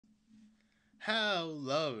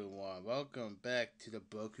Hello, everyone. Welcome back to the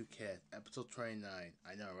BrokuCast, episode 29.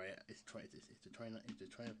 I know, right? It's the 29th, it's the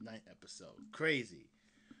 29th episode. Crazy.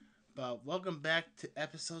 But welcome back to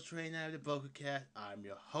episode 29 of the BrokuCast. I'm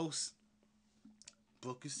your host,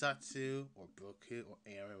 Brokusatsu, or Broku, or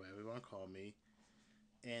Aaron, whatever you want to call me.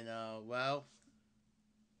 And, on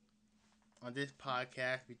this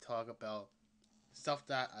podcast, we talk about stuff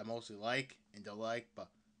that I mostly like and don't like, but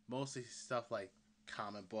mostly stuff like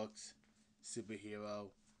comic books, superhero,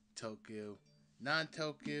 Toku, non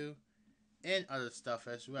Toku, and other stuff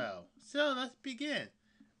as well. So let's begin.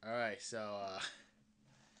 Alright,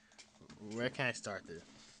 where can I start this?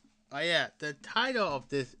 Oh, yeah, the title of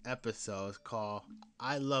this episode is called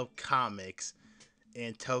I Love Comics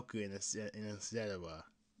and Toku in etc.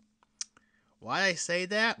 Why I say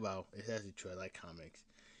that? Well, it's actually true. I like comics.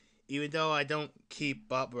 Even though I don't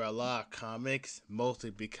keep up with a lot of comics, mostly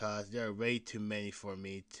because there are way too many for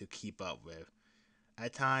me to keep up with.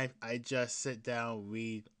 At times, I just sit down,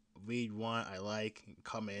 read one I like, and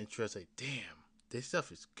caught my interest. Like, damn, this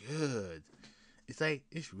stuff is good.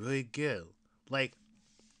 It's really good. Like,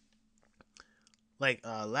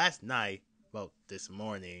 last night, well, this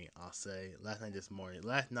morning, I'll say, this morning.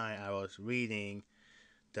 Last night, I was reading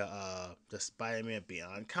the Spider-Man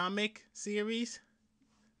Beyond comic series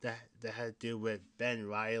that had to do with Ben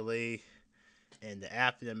Riley and the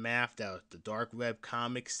aftermath. That was the Dark Web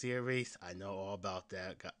comic series. I know all about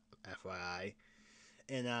that, FYI.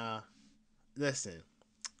 And listen,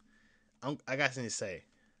 I got something to say.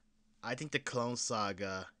 I think the Clone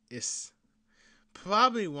Saga is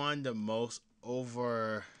probably one of the most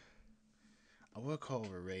I would call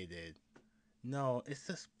overrated. No,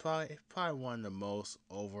 it's probably one of the most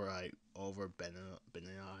over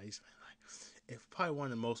banalized. It's probably one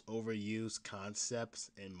of the most overused concepts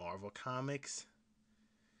in Marvel comics.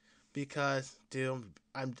 Because, dude,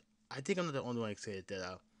 I think I'm not the only one who said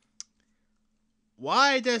that.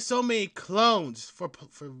 Why are there so many clones for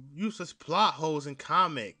useless plot holes in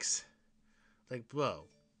comics? Like, bro,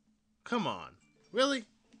 come on, really?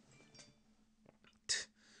 My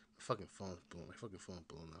fucking phone's blowing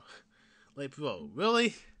up. Like, bro,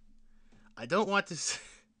 really? I don't want to.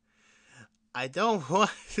 I don't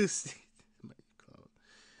want to see.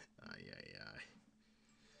 Ay, ay, ay.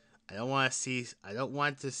 I don't want to see. I don't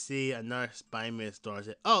want to see another Spider-Man story. And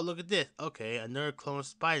say, oh, look at this. Okay, another clone of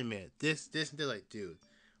Spider-Man. And they're like, dude,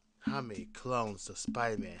 how many clones does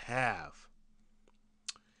Spider-Man have?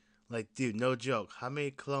 Like, dude, no joke. How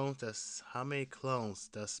many clones does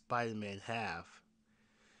Spider-Man have?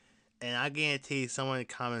 And I guarantee someone in the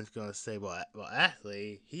comments is gonna say, well,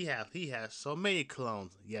 actually, he has so many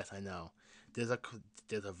clones. Yes, I know. There's a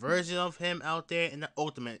there's a version of him out there in the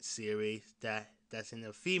Ultimate series that's in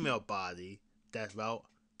a female body. That's about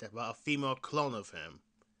a female clone of him.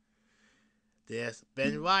 There's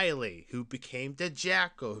Ben Riley, who became the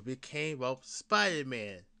Jackal, who became Spider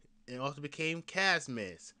Man, and also became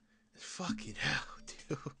Casmus. Fucking hell,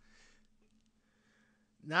 dude.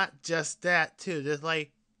 Not just that too. There's what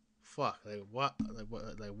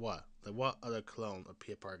other clone of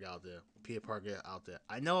Peter Parker out there?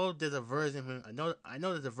 I know there's a version of him. I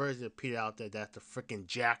know there's a version of Peter out there that's the freaking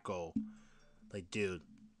Jackal. Like, dude,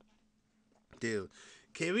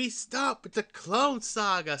 can we stop with the Clone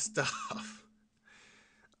Saga stuff?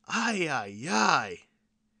 Ay ay ay.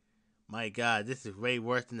 My God, this is way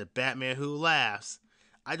worse than the Batman Who Laughs.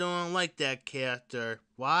 I don't like that character.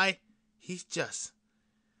 Why? He's just.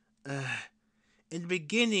 In the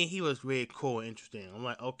beginning, he was really cool and interesting. I'm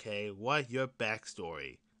like, okay, what's your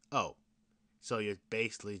backstory? Oh, so you're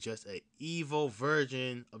basically just an evil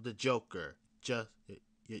version of the Joker.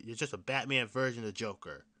 You're just a Batman version of the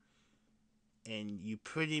Joker, and you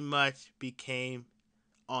pretty much became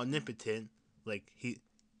omnipotent. Like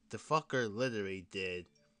the fucker literally did.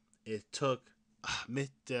 It took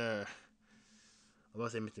Mr. I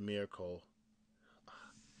was going to say Mr. Miracle.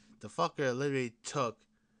 The fucker literally took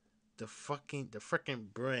the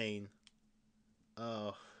freaking brain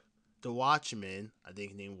of the Watchman, I think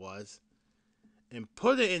his name was, and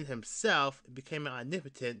put it in himself and became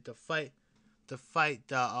omnipotent to fight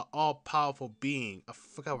the all powerful being. I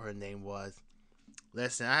forgot what her name was.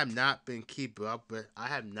 Listen, I have not been keeping up with.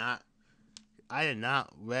 I did not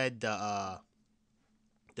read the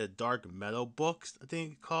Dark Metal books. I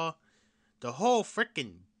think it's called the whole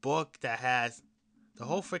freaking book that has the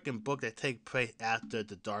whole freaking book that takes place after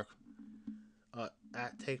the Dark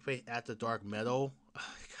Metal.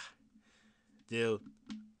 Oh, dude,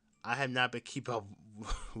 I have not been keep up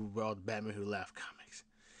with all the Batman Who Laughed comics.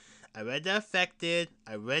 I read The Affected.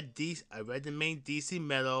 I read the main DC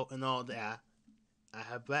Metal and all that. I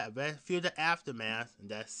read a few of the Aftermath, and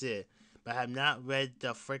that's it. but I have not read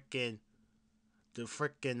the freaking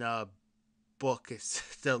book. It's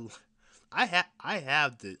still. I have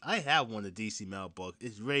one of the DC Metal books.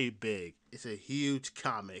 It's really big. It's a huge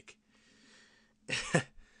comic.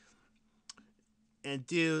 And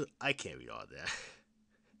dude, I can't read all that.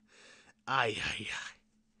 I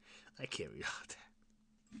I can't read all that.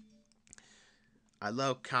 I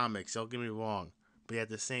love comics. Don't get me wrong, but at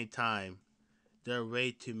the same time, they're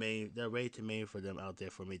way too many. They're way too many for them out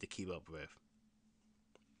there for me to keep up with.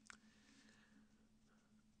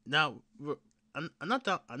 Now, I'm not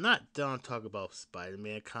done. I'm not done talking about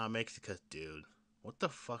Spider-Man comics because, dude, what the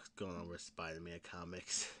fuck's going on with Spider-Man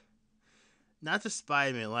comics? Not just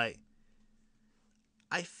Spider-Man. Like,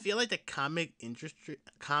 I feel like the comic industry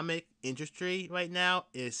right now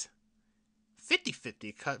is 50-50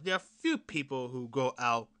 because there are few people who go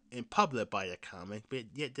out in public buy the comic, but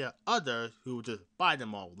yet there are others who just buy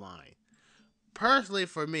them online. Personally,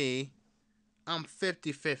 for me, I'm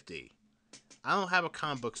 50-50. I don't have a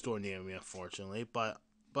comic book store near me, unfortunately, but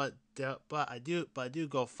I do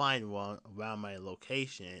go find one around my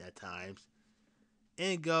location at times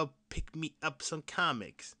and go pick me up some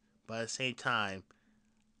comics. But at the same time,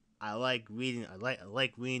 I like reading. I like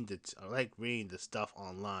reading the stuff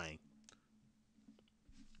online.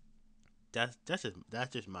 That's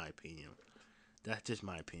just my opinion. That's just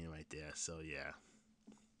my opinion right there. So yeah.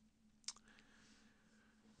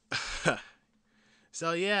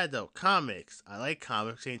 So yeah, though comics. I like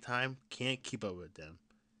comics. Same time, can't keep up with them.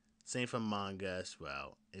 Same for manga as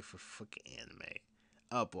well. And for fucking anime.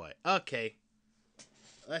 Oh boy. Okay.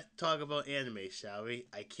 Let's talk about anime, shall we?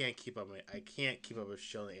 I can't keep up with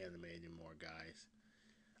shonen anime anymore, guys.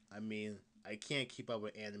 I mean, I can't keep up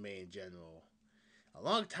with anime in general. A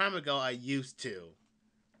long time ago, I used to,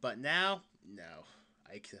 but now, no,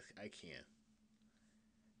 I can't.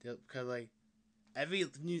 Because like every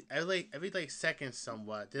like second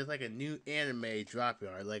somewhat, there's like a new anime dropping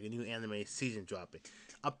or like a new anime season dropping.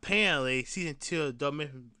 Apparently, season two of Don't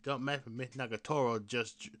Mess with Miss Nagatoro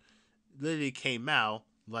just literally came out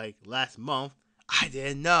like last month. I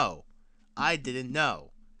didn't know. I didn't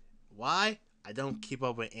know. Why? I don't keep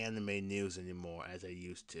up with anime news anymore as I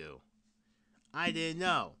used to. I didn't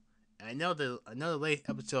know. I know the late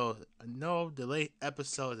episode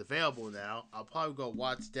is available now. I'll probably go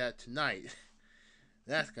watch that tonight.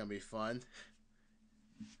 That's gonna be fun.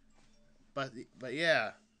 But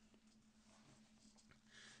yeah.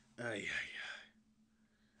 Ay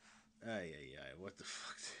ay ay ay. What the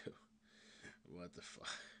fuck, dude? What the fuck?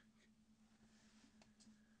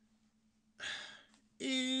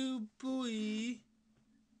 Ew, boy.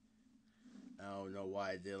 I don't know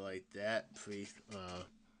why I did like that. Please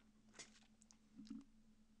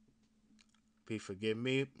forgive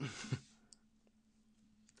me.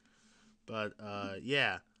 But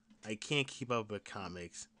yeah, I can't keep up with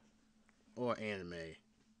comics or anime.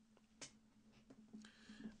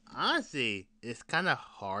 Honestly, it's kind of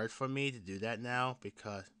hard for me to do that now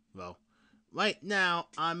because, well, right now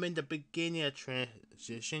I'm in the beginning of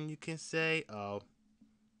transition, you can say, of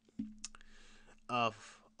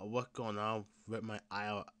what's going on with my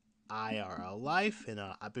IRL life, and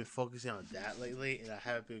I've been focusing on that lately, and I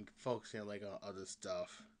haven't been focusing like on other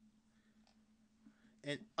stuff.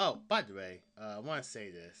 And oh, by the way, I want to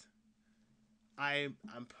say this. I'm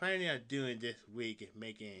planning on doing this week is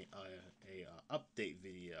making a update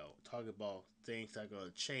video talking about things that are gonna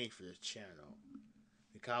change for this channel.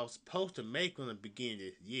 Because I was supposed to make one at the beginning of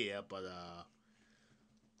this year, but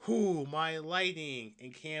my lighting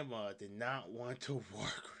and camera did not want to work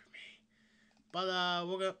with me. But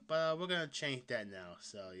we're gonna change that now.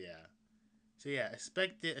 So yeah,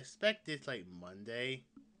 expect this like Monday.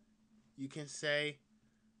 You can say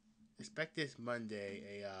expect this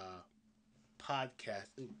Monday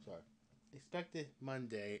podcast. Oops, sorry. Expect this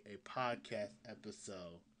Monday a podcast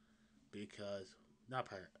episode because not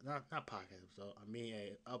podcast episode. I mean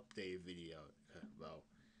a update video. Well,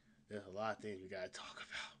 there's a lot of things we gotta talk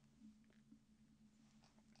about.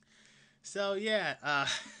 So yeah,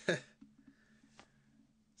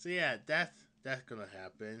 so yeah, that's gonna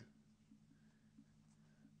happen.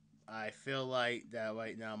 I feel like that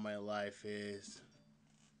right now my life is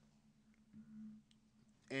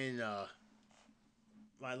in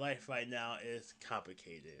my life right now is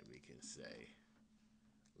complicated. We can say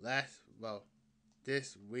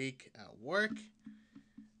this week at work,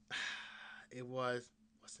 it was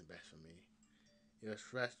wasn't best for me. It was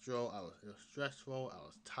stressful. I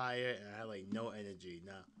was tired, and I had like no energy,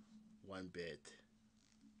 not one bit.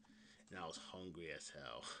 And I was hungry as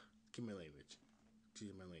hell. Give me language.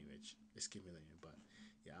 Excuse my language. Excuse me language, but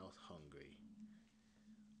yeah, I was hungry.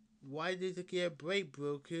 Why did you get a break,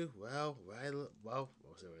 Broku? Well, what's where I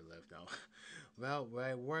live now? Well, where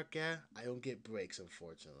I work at, I don't get breaks,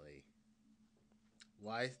 unfortunately.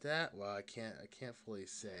 Why is that? Well, I can't fully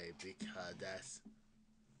say because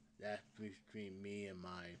that's between me and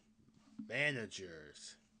my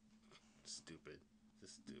managers. Stupid,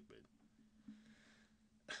 just stupid.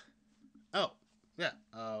 Oh, yeah.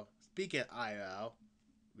 Speaking of IRL,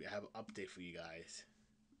 we have an update for you guys.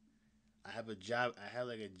 I have a job. I have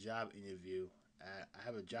like a job interview. I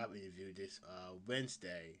have a job interview this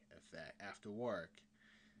Wednesday, in fact, after work.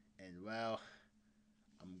 And well,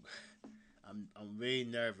 I'm I'm really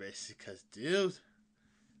nervous because, dude,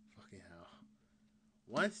 fucking hell.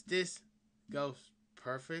 Once this goes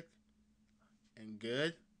perfect and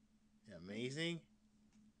good and amazing,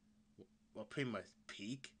 well, pretty much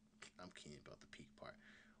peak. I'm kidding about the peak part.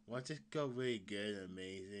 Once it go really good and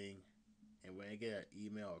amazing, and when I get an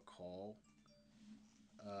email or call,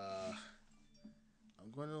 uh,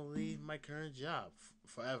 I'm gonna leave my current job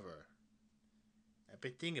forever. I've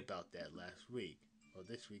been thinking about that last week, or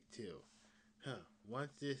this week too. Huh?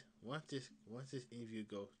 Once this interview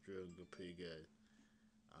goes through and go pretty good,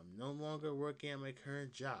 I'm no longer working at my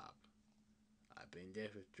current job. I've been there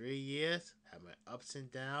for 3 years, had my ups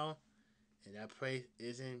and downs, and that place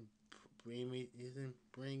isn't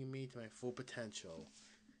bringing me to my full potential,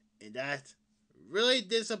 and that's really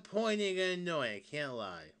disappointing and annoying. I can't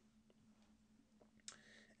lie.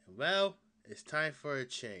 Well, it's time for a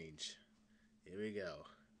change. Here we go.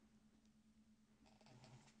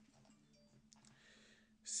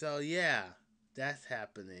 So yeah, that's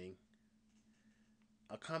happening.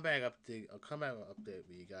 I'll come back and update with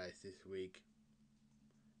you guys this week.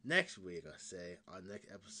 Next week, I'll say on next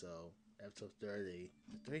episode 30.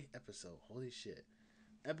 The 3rd episode. Holy shit.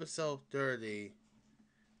 Episode 30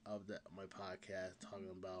 of my podcast, talking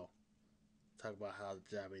about how the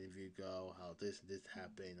job interview go, how this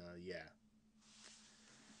happened. Yeah.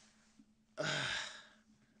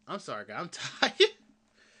 I'm sorry, guys. I'm tired.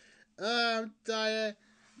 I'm tired.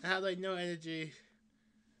 I have like no energy.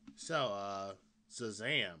 So,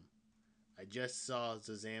 Shazam. I just saw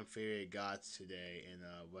Shazam Fury of Gods today, and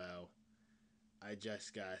well, I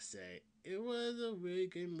just gotta say, it was a really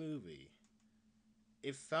good movie.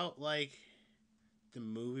 It felt like the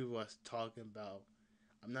movie was talking about.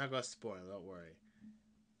 I'm not gonna spoil it, don't worry.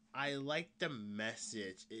 I like the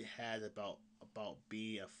message it had about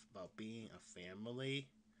being a family,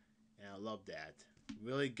 and I love that.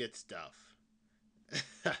 Really good stuff.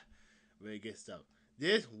 Really good stuff.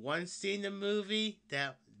 There's one scene in the movie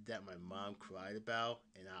that my mom cried about,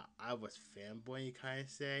 and I was fanboying, kind of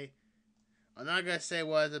say. I'm not gonna say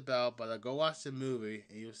what it's about, but I'll go watch the movie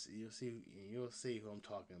and you'll see who I'm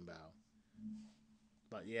talking about.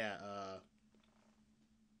 But yeah,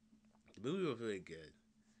 the movie was really good.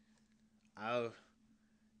 I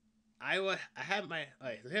I had my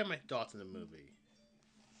alright. Here are my thoughts on the movie.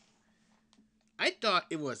 I thought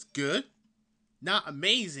it was good, not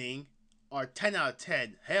amazing, or 10 out of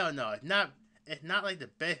 10. Hell no, it's not. It's not like the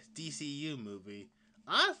best DCU movie.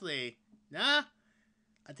 Honestly, nah.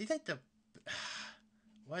 I think like the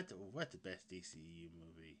what's the best DCU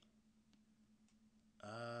movie?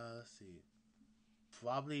 Let's see.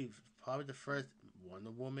 Probably the first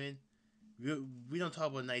Wonder Woman. We don't talk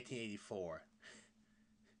about 1984.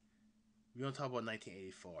 We don't talk about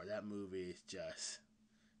 1984. That movie is just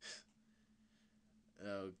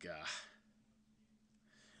oh god.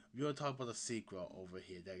 We don't talk about the sequel over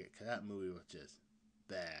here. That movie was just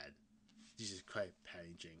bad. Jesus Christ,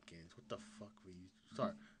 Patty Jenkins. What the fuck were you?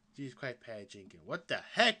 Sorry, Jesus Christ, Patty Jenkins. What the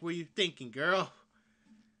heck were you thinking, girl?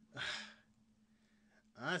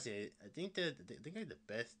 Honestly, I think like the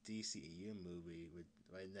best DCEU movie with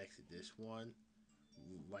right next to this one,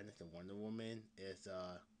 right next to Wonder Woman, is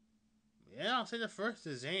yeah, I'll say the first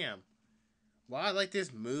Shazam. Why I like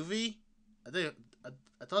this movie, I think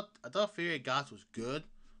I thought Fury of Gods was good,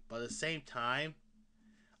 but at the same time,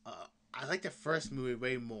 I like the first movie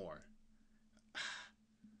way more.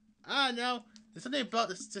 I don't know. There's something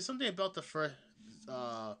about the first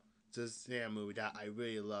uh Shazam movie that I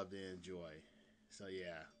really loved and enjoyed. So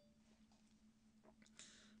yeah.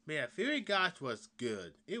 But yeah, Fury of Gods was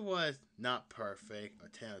good. It was not perfect or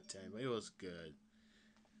 10 out of 10, but it was good.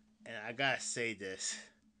 And I gotta say this.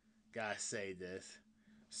 Gotta say this.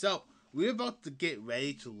 So, we're about to get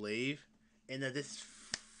ready to leave, and this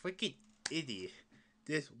freaking idiot,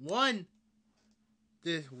 this one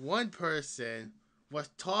person was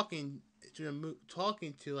talking to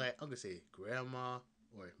like I'm gonna say grandma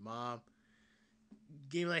or his mom,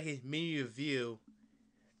 giving like his mini review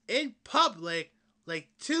in public, like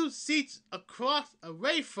 2 seats across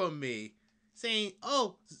away from me. saying,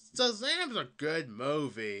 "Oh, Shazam's a good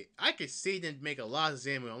movie. I could see them make a lot of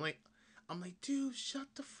Shazam movies." I'm like, dude,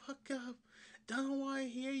 shut the fuck up. Don't want to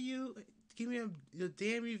hear you give me a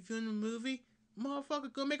damn review on the movie.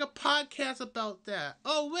 Motherfucker, go make a podcast about that.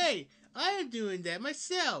 Oh wait, I am doing that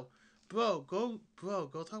myself. Go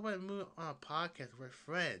talk about a movie on a podcast with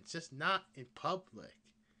friends, just not in public.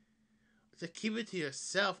 Just keep it to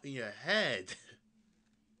yourself in your head.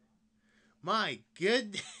 My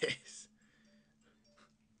goodness.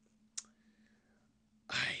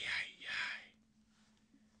 Ay, ay,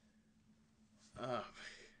 ay.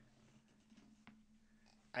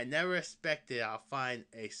 I never expected I'll find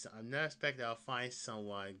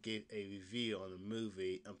someone give a review on a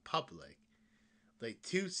movie in public. Like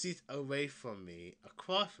 2 seats away from me,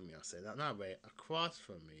 across from me, I'll say, not away, across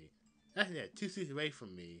from me. That's it, 2 seats away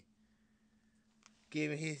from me,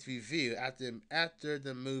 giving his review after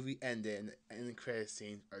the movie ended and the credit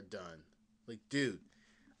scenes are done. Like, dude,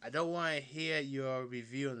 I don't want to hear your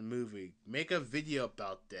review of the movie. Make a video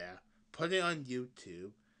about that. Put it on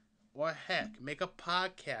YouTube. Or heck, make a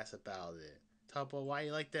podcast about it. Talk about why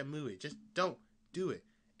you like that movie. Just don't do it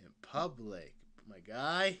in public. My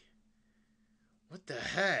guy. What the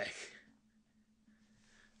heck?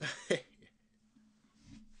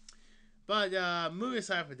 But moving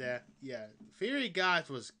aside for that, yeah, Fury Gods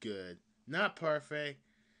was good. Not perfect,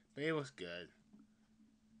 but it was good.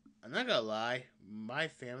 I'm not gonna lie, my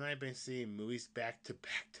family and I have been seeing movies back to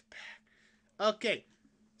back to back. Okay,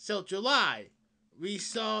 so January,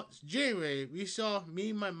 we saw,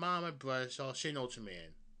 me, my mom, and my brother saw Shin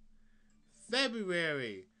Ultraman.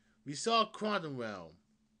 February, we saw Quantum Realm,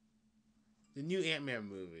 the new Ant-Man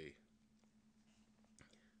movie.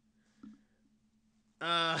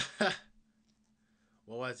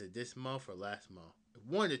 What was it, this month or last month?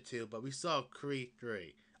 One or two, but we saw Creed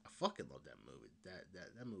 3. I fucking love that movie. That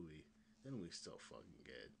movie's so fucking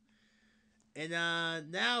good. And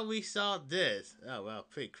now we saw this. Oh well,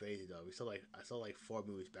 pretty crazy though. I saw like 4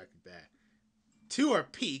 movies back to back. 2 are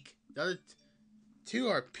peak. The other 2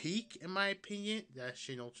 are peak in my opinion. That's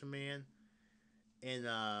Shin Ultraman and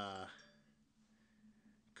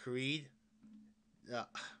Creed.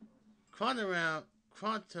 Quantum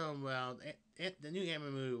Realm. The new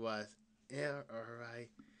Ant-Man movie was alright.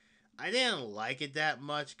 I didn't like it that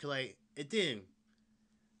much because it didn't.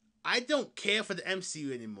 I don't care for the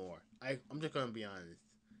MCU anymore. I'm just gonna be honest.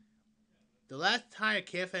 The last time I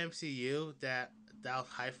cared for MCU that I was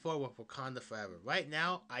hyped for was Wakanda Forever. Right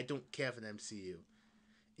now, I don't care for the MCU.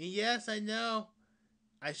 And yes, I know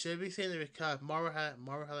I should be saying it because Marvel had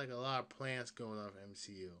like a lot of plans going on for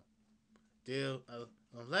MCU. Dude,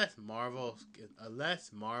 unless Marvel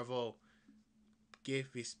give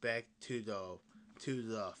respect to the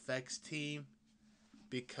effects team,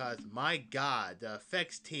 because my God, the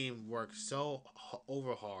effects team worked so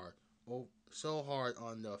hard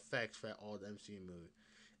on the effects for all the MCU movies,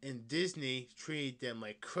 and Disney treated them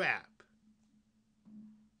like crap.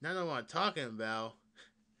 Now know what I'm talking about,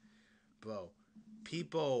 bro.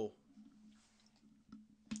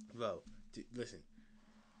 Listen.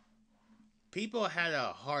 People had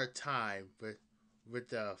a hard time with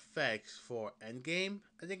the effects for Endgame,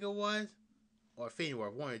 I think it was, or Infinity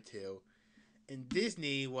War 1 or 2, and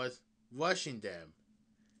Disney was rushing them.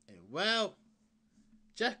 And well,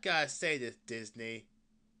 just gotta say this, Disney,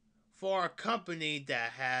 for a company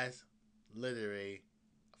that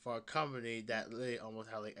almost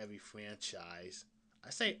had like every franchise, I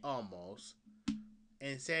say almost,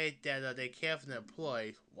 and say that they care for the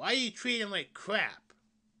employees, why are you treating them like crap?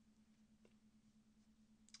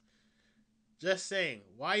 Just saying,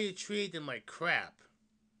 why you treat them like crap?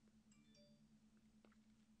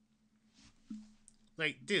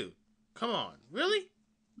 Like, dude, come on, really?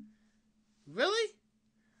 Really?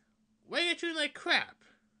 Why are you treating them like crap?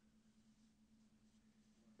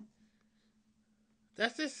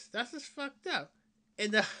 That's just fucked up.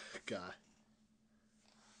 And God,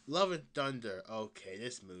 Love and Thunder. Okay,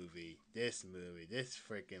 this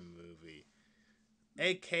freaking movie.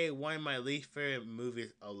 AK, one of my least favorite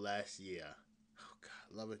movies of last year. Oh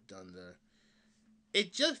God, Love and Thunder.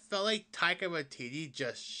 It just felt like Taika Waititi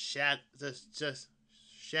just shat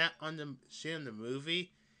on the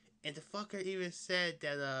movie, and the fucker even said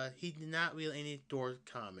that he did not read any Thor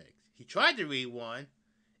comics. He tried to read one,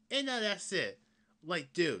 and now that's it.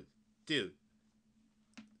 Like, dude, Mr.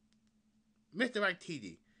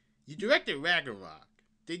 Waititi, you directed Ragnarok,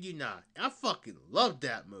 did you not? I fucking love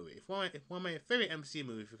that movie. It's one of my favorite MC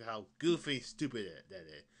movies for how goofy and stupid that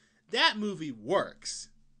is. That movie works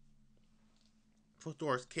for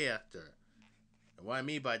Thor's character. And what I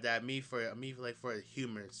mean by that, I mean for the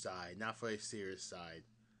humor side, not for the serious side.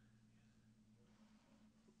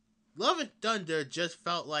 Love and Thunder just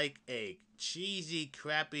felt like a cheesy,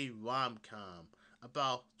 crappy rom com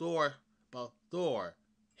about Thor,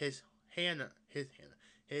 his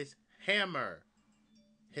his hammer,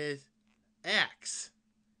 his axe,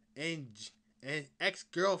 and ex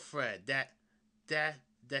girlfriend that that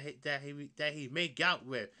he made out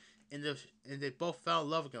with, and they both fell in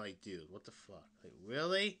love again. Like, dude, what the fuck? Like,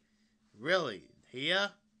 really,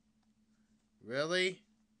 here, really,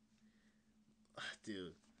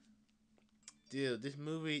 dude. This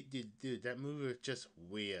movie, that movie was just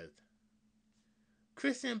weird.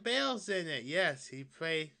 Christian Bale's in it. Yes, he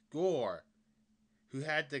played Gore, who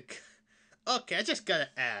had the. Okay, I just gotta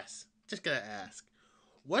ask.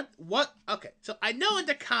 What? Okay, so I know in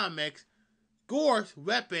the comics, Gore's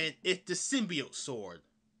weapon is the symbiote sword.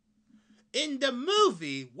 In the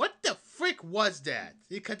movie, what the frick was that?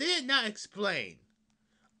 Because they did not explain.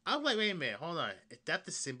 I was like, wait a minute, hold on. Is that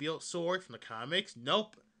the symbiote sword from the comics?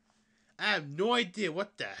 Nope. I have no idea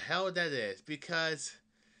what the hell that is because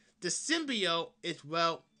the symbiote is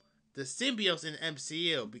the symbiote's in the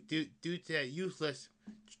MCU due to that useless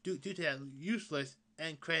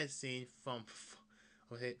end credit scene from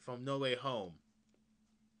No Way Home.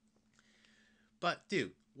 But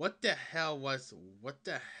dude, what the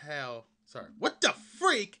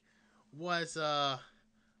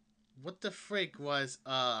freak was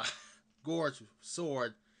Gore's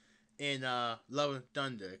sword in Love and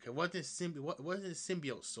Thunder? Cause what wasn't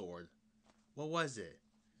symbiote sword? What was it?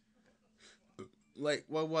 Like,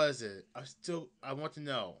 what was it? I want to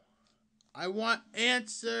know. I want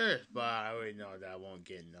answers, but I already know that I won't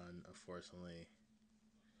get none, unfortunately.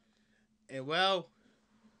 And well,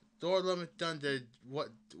 Thor: Love and Thunder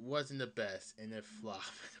wasn't the best, and it flopped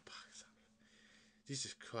in the box office.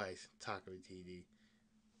 Jesus Christ, Taco TD.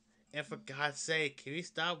 And for God's sake, can we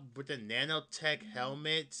stop with the nanotech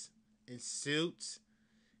helmets and suits?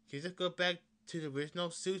 Can you just go back to the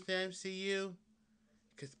original suits in the MCU?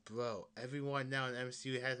 Because, bro, everyone now in the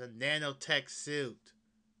MCU has a nanotech suit.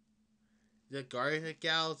 The Guardians of the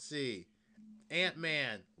Galaxy,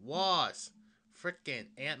 Ant-Man, Wasp, frickin'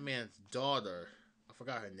 Ant-Man's daughter. I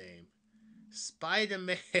forgot her name.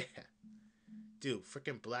 Spider-Man. Dude,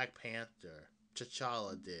 frickin' Black Panther.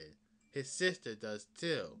 T'Challa did. His sister does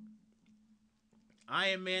too.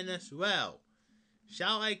 Iron Man as well.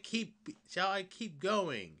 Shall I keep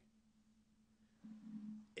going?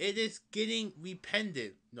 It is getting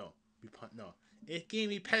repetitive. No. It's getting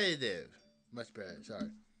repetitive. Much better, sorry.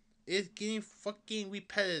 It's getting fucking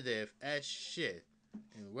repetitive as shit.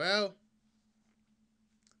 And well,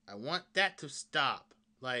 I want that to stop.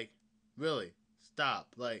 Like, really,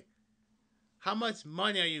 stop. Like, how much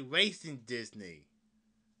money are you wasting, Disney?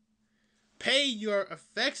 Pay your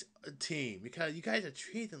effects team because you guys are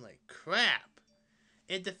treating them like crap.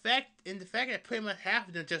 And the fact that pretty much half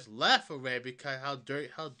of them just left already because how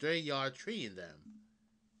dirty y'all are treating them.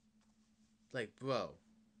 Like, bro,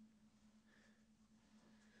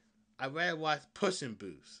 I'd rather watch Puss in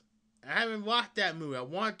Boots. I haven't watched that movie. I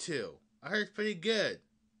want to. I heard it's pretty good.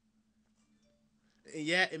 And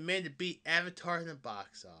yeah, it made it beat Avatar in the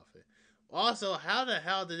box office. Also, how the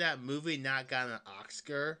hell did that movie not get an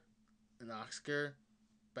Oscar?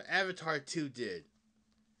 But Avatar 2 did.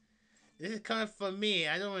 This is coming from me.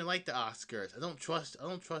 I don't really like the Oscars. I don't trust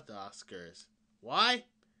the Oscars. Why?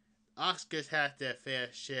 Oscars have their fair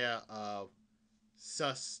share of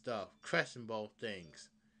sus stuff, questionable things.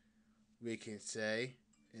 We can say,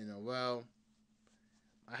 well,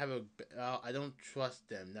 I don't trust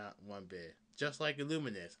them, not one bit. Just like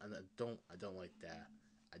Illuminous, I don't like that.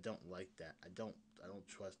 I don't like that. I don't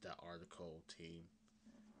trust that article team.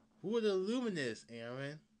 Who are the Illuminists,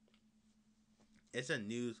 Aaron? It's a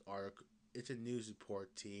news article. It's a news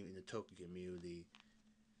report team in the Toku community.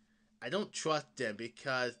 I don't trust them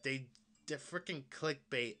because they're freaking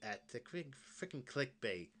clickbait freaking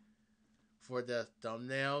clickbait for the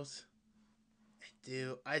thumbnails.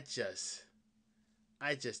 Dude, I just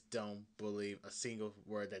don't believe a single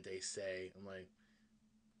word that they say. I'm like,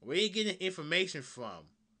 where are you getting information from?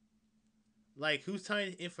 Like, who's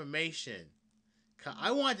telling the information?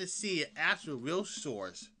 I wanted to see an actual real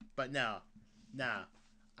source, but nah,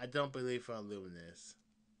 I don't believe for Illuminous.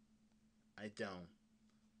 I don't.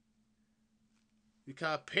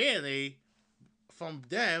 Because apparently, from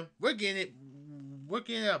them, we're getting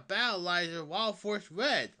a Battleizer Wild Force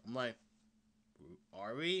Red. I'm like,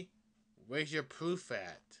 are we? Where's your proof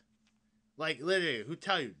at? Like, literally, who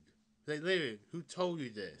told you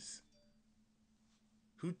this?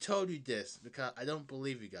 Who told you this? Because I don't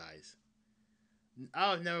believe you guys.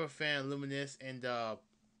 I was never a fan of Luminous and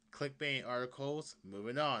clickbait articles.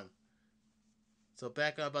 Moving on. So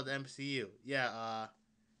back up about the MCU. Yeah,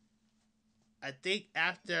 I think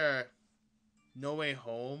after No Way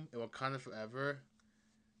Home and Wakanda Forever,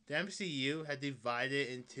 the MCU had divided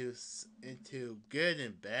into good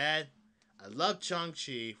and bad. I love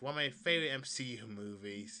Shang-Chi, one of my favorite MCU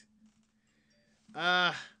movies.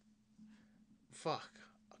 Uh, fuck.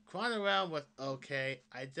 Quantum Realm was okay.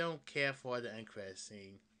 I don't care for the end credit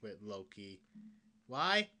scene with Loki.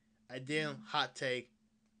 Why? I didn't hot take.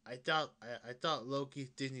 I thought Loki's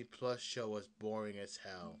Disney Plus show was boring as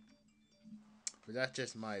hell. But that's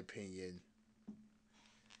just my opinion.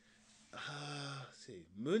 Let's see.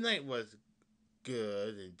 Moon Knight was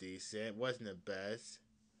good and decent. Wasn't the best.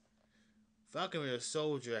 Falcon Winter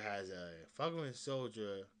Soldier Falcon Winter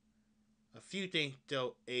Soldier. A few things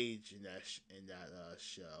don't age in that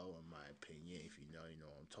show, in my opinion. If you know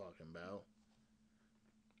what I'm talking about.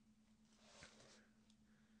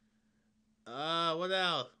 What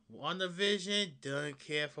else? WandaVision. Didn't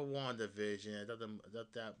care for WandaVision. I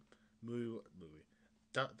thought that movie.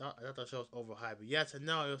 I thought the show was overhyped. But yes and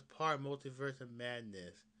no, it was part of Multiverse of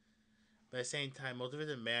Madness. But at the same time,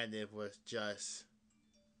 Multiverse of Madness was just,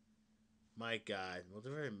 my God,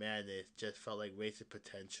 Multiverse of Madness just felt like wasted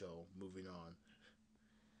potential. Moving on.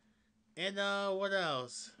 And what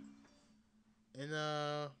else? And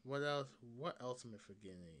what else? What else am I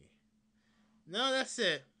forgetting? No, that's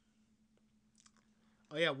it.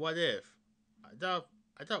 Oh yeah, What If? I thought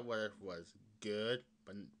What If was good,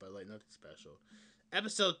 but like nothing special.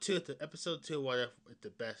 Episode two, What If is the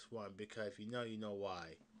best one because if you know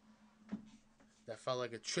why. That felt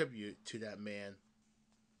like a tribute to that man.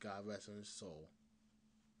 God rest his soul.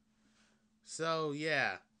 So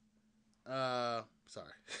yeah,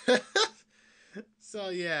 sorry. So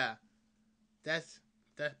yeah, that's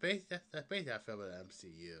that's basically how I feel about the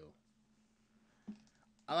MCU.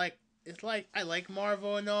 I like I like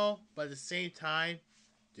Marvel and all, but at the same time,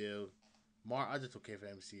 dude, I just don't care for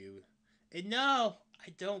MCU. And no, I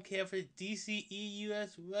don't care for the DCEU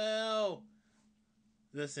as well.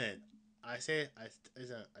 Listen, I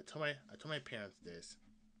told my parents this.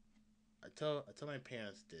 I told my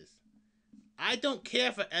parents this. I don't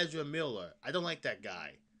care for Ezra Miller. I don't like that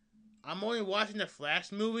guy. I'm only watching the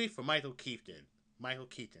Flash movie for Michael Keaton. Michael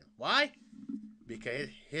Keaton. Why? Because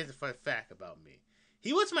here's a fun fact about me.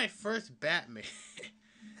 He was my first Batman.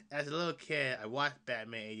 As a little kid, I watched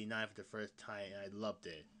Batman '89 for the first time, and I loved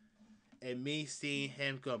it. And me seeing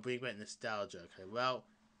him go bring back nostalgia. Okay,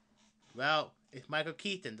 well, it's Michael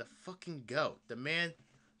Keaton, the fucking goat, the man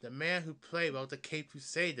who played the Cape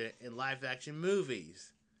Crusader in live action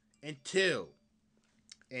movies, and two,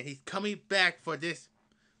 and he's coming back for this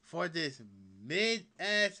mid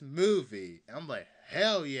ass movie. And I'm like,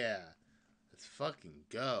 hell yeah, let's fucking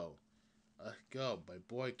go. Let's go. My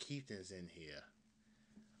boy Keaton's in here.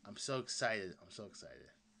 I'm so excited. I'm so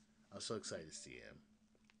excited to see him.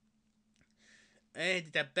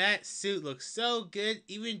 And the bat suit looks so good,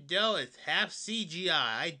 even though it's half CGI.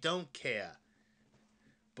 I don't care.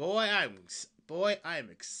 Boy, I'm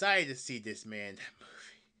excited to see this man in that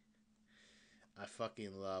movie. I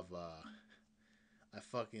fucking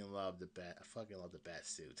love the bat. I fucking love the bat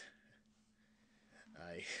suit.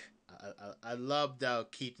 I love the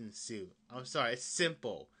Keaton suit. I'm sorry, it's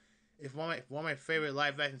simple. It's one of my favorite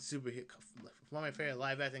live action one of my favorite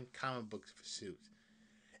live action comic book suits.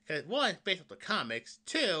 Because one, it's based off the comics.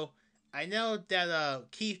 Two, I know that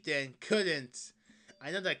Keaton couldn't. I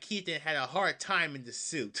know that Keaton had a hard time in the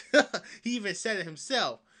suit. He even said it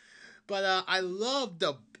himself. But I love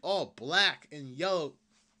the all black and yellow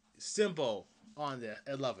symbol on there.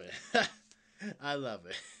 I love it. I love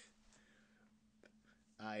it.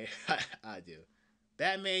 I do.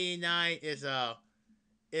 Batman '89 is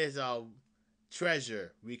a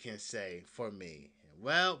treasure, we can say, for me.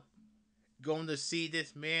 Well, going to see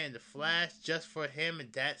this man in the Flash just for him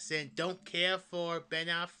and that sense. Don't care for Ben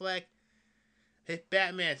Affleck. His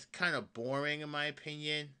Batman's kind of boring in my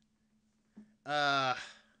opinion. Uh,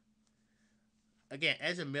 Again,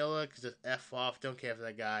 Ezra Miller could just f off. Don't care for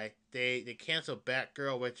that guy. They canceled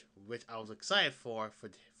Batgirl, which I was excited for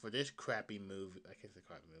this crappy movie. I can't say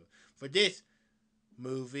crappy movie for this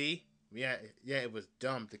movie. Yeah, it was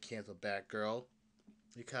dumb to cancel Batgirl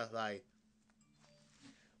because like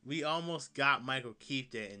we almost got Michael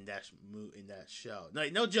Keaton in that show.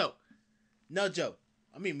 No joke, no joke.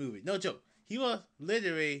 I mean movie, no joke. He was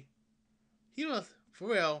for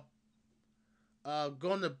real,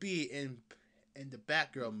 going to be in the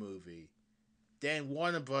Batgirl movie. Then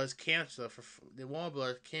Warner Bros. Canceled Warner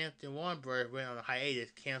Bros. Went on a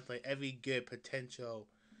hiatus, canceling every good potential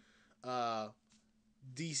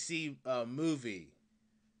DC movie.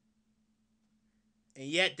 And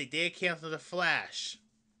yet they did cancel The Flash.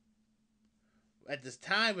 at this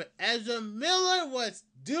time when Ezra Miller was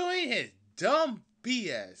doing his dumb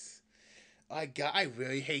BS. I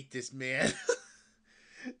really hate this man.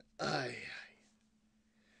 Ay.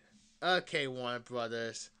 Okay, Warner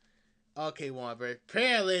Brothers. Okay, Warner Brothers.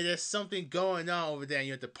 Apparently, there's something going on over there in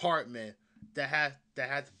your department that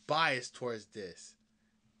has bias towards this.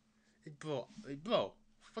 Bro,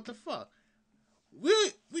 what the fuck? We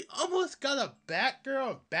almost got a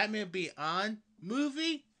Batgirl, Batman Beyond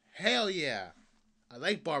movie. Hell yeah! I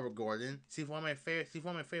like Barbara Gordon. She's one of my favorite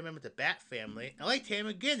members of the Bat family. I like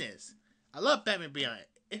Terry McGinnis. I love Batman Beyond.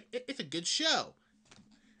 It's a good show.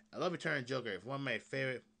 I love Return of the Joker. It's one of my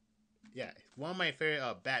favorite. Yeah, it's one of my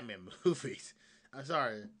favorite Batman movies. I'm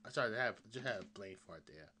sorry to have blame for it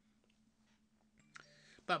there.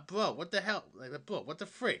 But bro, what the hell? Like, bro, what the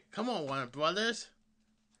freak? Come on, Warner Brothers.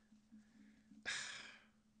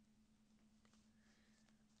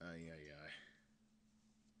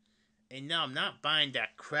 And no, I'm not buying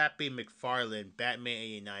that crappy McFarlane Batman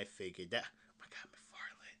 89 figure. That, oh my god,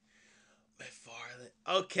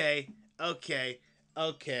 McFarlane.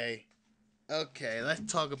 Okay.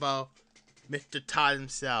 Let's talk about Mr. Todd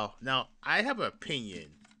himself. Now, I have an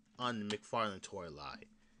opinion on the McFarlane toy line.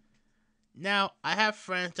 Now, I have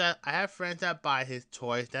friends that buy his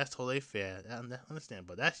toys. That's totally fair. I understand,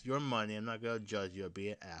 but that's your money. I'm not gonna judge you or be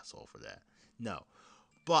an asshole for that. No,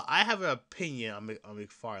 but I have an opinion on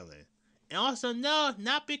McFarlane. And also, no,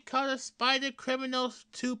 not because of Spider Criminal's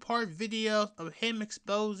 2-part videos of him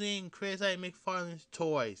exposing and criticizing McFarlane's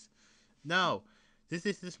toys. No, this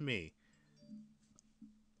is just me.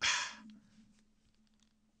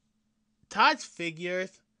 Todd's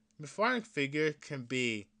figures, McFarlane figures can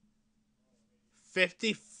be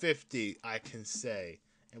 50-50, I can say.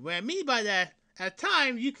 And what I mean by that, at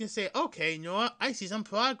times you can say, okay, you know what, I see some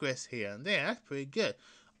progress here and there, that's pretty good.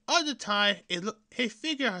 Other time, his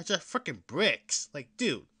figures are just freaking bricks. Like,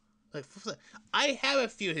 dude, I have a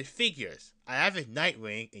few of his figures. I have his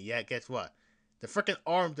Nightwing, and yeah, guess what? The freaking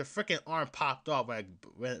arm popped off when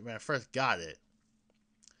I first got it.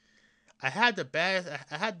 I had the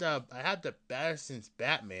baddest since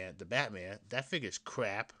Batman. The Batman, that figure's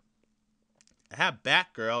crap. I have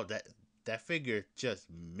Batgirl. That figure just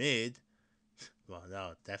mid. Well,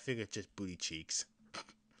 no, that figure just booty cheeks.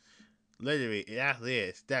 Literally, it actually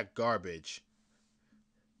is. That garbage.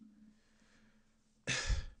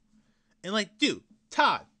 And like, dude,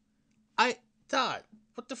 Todd, what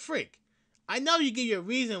the freak? I know you give your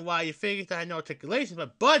reason why your figures have no articulation,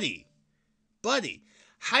 but buddy,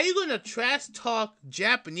 how you gonna trash talk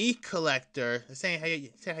Japanese collector saying how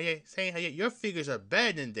your figures are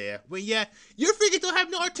better than theirs when yeah, your figures don't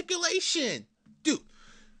have no articulation, dude?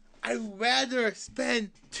 I'd rather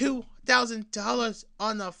spend $2,000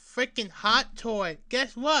 on a freaking hot toy.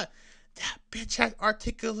 Guess what? That bitch has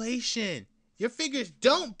articulation. Your figures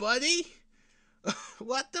don't, buddy.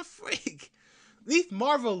 What the freak? At least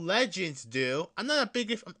Marvel Legends do. I'm not.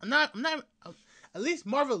 At least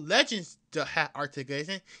Marvel Legends do have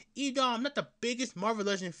articulation. Even though I'm not the biggest Marvel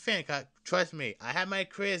Legends fan, trust me, I have my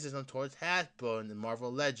criticism towards Hasbro and the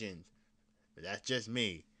Marvel Legends. But that's just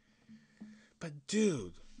me. But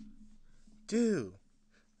dude,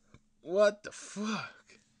 what the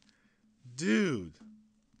fuck? Dude.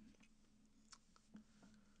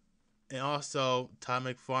 And also, Todd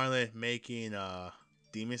McFarlane making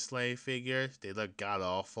Demon Slayer figures. They look god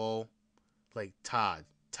awful. Like Todd.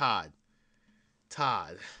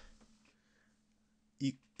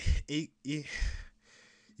 You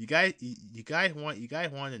guys want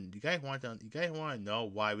to know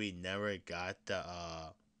why we never got the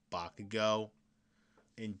Bakugo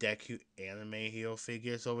and Deku anime hero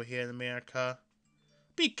figures over here in America?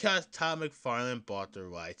 Because Todd McFarlane bought the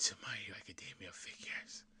rights to My Hero Academia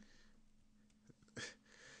figures.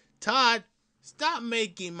 Todd, stop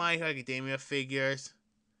making My Hero Academia figures.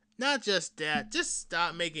 Not just that, just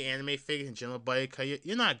stop making anime figures in general, buddy, because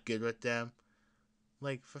you're not good with them.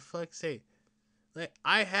 Like, for fuck's sake. Like,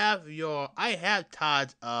 I have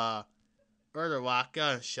Todd's,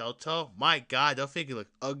 Uraraka and Shelto. My god, those figures look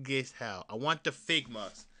ugly as hell. I want the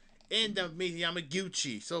Figmas and the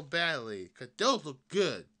Yamaguchi so badly, because those look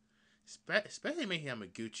good. Especially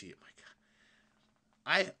Yamaguchi. Oh my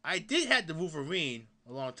god. I did have the Wolverine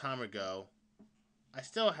a long time ago. I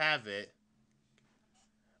still have it.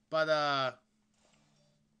 But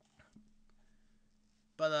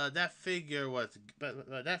that figure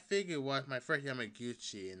was my first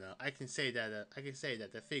Yamaguchi, and I can say that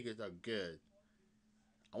the figures are good.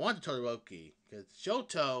 I want the Todoroki because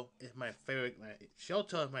Shoto is my favorite.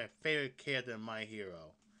 Shoto is my favorite character in My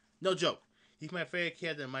Hero. No joke, he's my favorite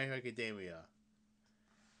character in My Hero Academia.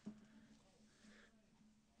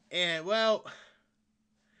 And well,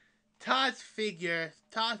 Todd's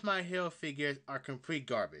My Hero figures are complete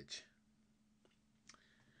garbage.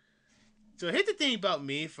 So here's the thing about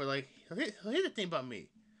me. Here's the thing about me.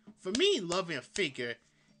 For me, loving a figure,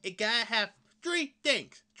 it gotta have three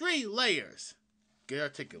things, three layers: good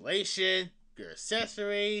articulation, good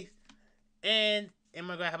accessories, and am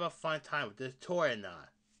I gonna have a fun time with this toy or not?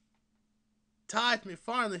 Todd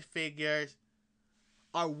McFarlane figures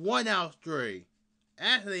are 1 out of 3.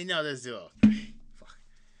 Actually, no, they're 0 out of 3. Fuck.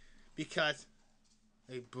 Because,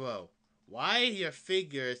 hey, bro, why your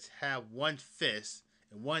figures have one fist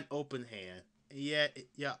and one open hand, and yet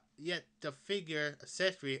the figure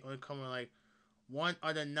accessory only come with like one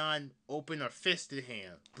other non-open or fisted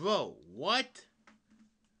hand? Bro, what?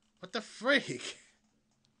 What the freak?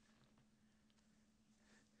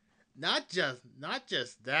 Not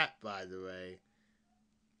just that, by the way.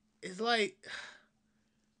 It's like,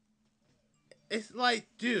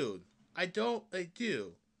 dude, I don't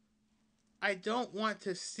want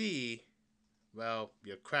to see, well,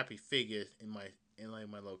 your crappy figures in my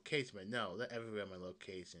location, but no, they're everywhere in my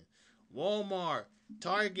location. Walmart,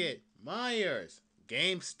 Target, Myers,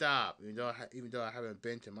 GameStop. Even though I haven't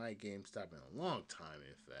been to my GameStop in a long time,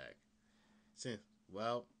 in fact, since,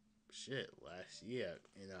 well, shit, last year,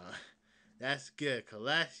 that's good. 'Cause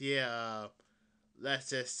last year, let's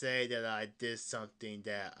just say that I did something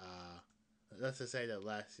that, let's just say that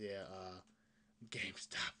last year,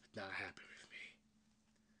 GameStop is not happy with me.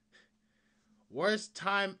 Worst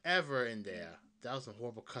time ever in there. That was some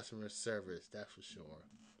horrible customer service, that's for sure.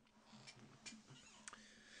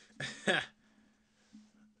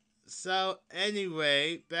 So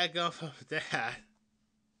anyway, back on from that.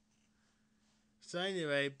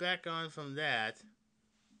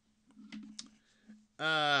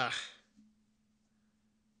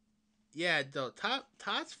 Yeah, though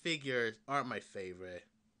Todd's figures aren't my favorite.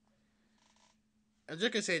 I'm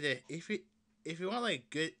just gonna say that if you want like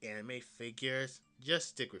good anime figures, just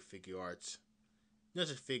stick with Figure Arts. Not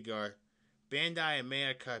just Figure Art. Bandai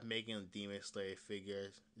America making Demon Slayer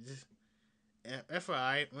figures. Just, and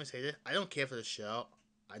FYI, I'm gonna say this: I don't care for the show.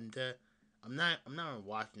 I'm not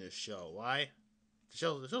watching the show. Why? The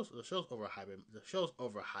show's overhyped. The show's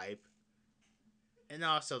overhyped. And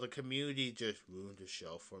also, the community just ruined the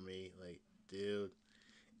show for me. Like, dude.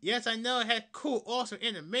 Yes, I know it had cool, awesome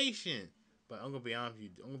animation. But I'm gonna be honest with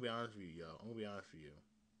you. I'm gonna be honest with you.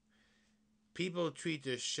 People treat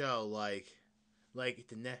this show like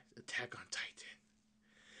the next Attack on Titan.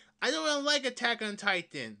 I don't really like Attack on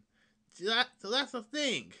Titan. So that's the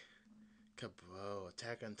thing. Bro,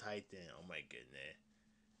 Attack on Titan. Oh my goodness.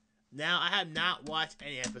 Now, I have not watched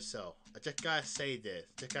any episode. I just gotta say this.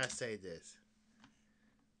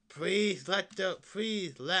 Please let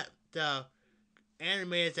the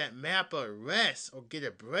animators at Mappa rest or get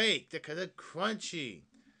a break. Because they're crunchy.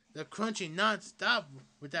 They're crunchy non-stop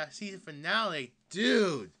with that season finale.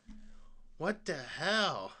 Dude, what the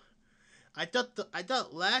hell? I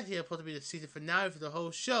thought last year was supposed to be the season finale for the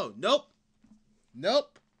whole show. Nope.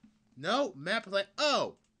 Mappa's like,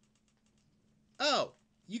 oh, y'all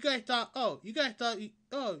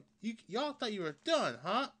thought you were done,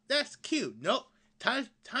 huh? That's cute. Nope. Time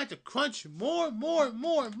to crunch more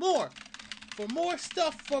for more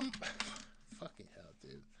stuff from. Fucking hell,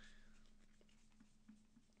 dude.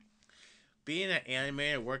 Being an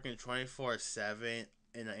animator working 24/7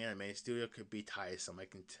 in an animation studio could be tiresome.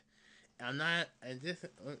 I'm not, and this,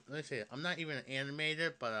 let me say, I'm not even an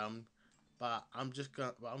animator, but I'm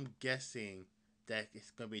guessing that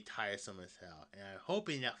it's gonna be tiresome as hell, and I'm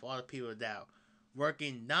hoping that for all the people that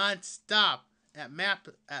working non-stop at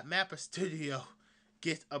Mappa Studio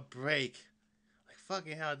get a break. Like,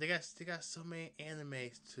 fucking hell, they got so many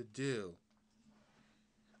animes to do.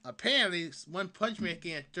 Apparently, One Punch Man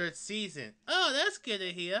getting a 3rd season. Oh, that's good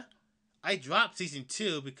to hear. I dropped season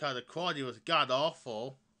 2 because the quality was god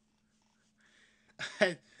awful.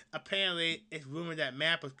 And apparently, it's rumored that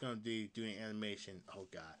Mappa's gonna be doing animation. Oh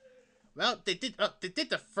god. Well, they did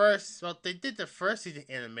the first season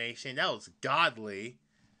animation. That was godly.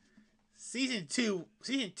 Season two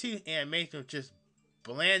animation was just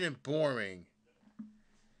bland and boring.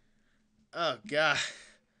 Oh god.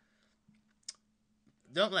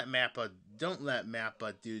 Don't let Mappa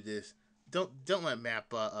do this. Don't let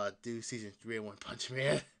Mappa do season 3 of One Punch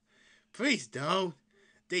Man. Please don't.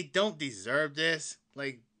 They don't deserve this.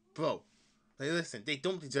 Like, bro. Like, listen, they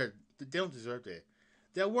don't deserve it.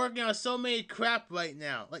 They're working on so many crap right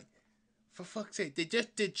now. Like, for fuck's sake, they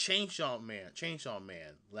just did Chainsaw Man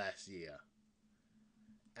last year.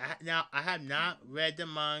 I have not read the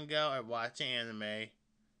manga or watched the anime,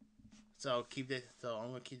 so I'm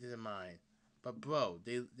gonna keep this in mind. But bro,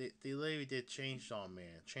 they literally did Chainsaw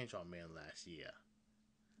Man last year,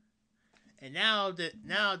 and now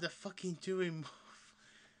they're fucking doing.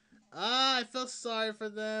 I felt sorry for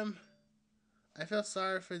them. I felt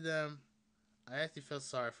sorry for them. I actually felt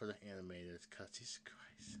sorry for the animators, cause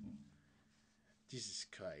Jesus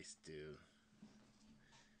Christ, dude.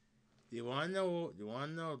 Do you wanna know? Do you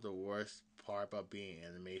wanna know the worst part about being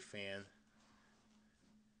an anime fan?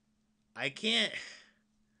 I can't.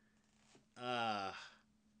 Uh,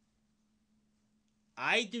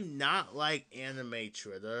 I do not like anime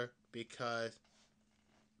Twitter because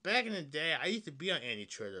back in the day, I used to be on anime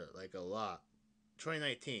Twitter like a lot.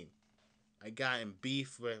 2019, I got in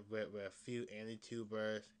beef with a few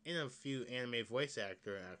anime-tubers and a few anime voice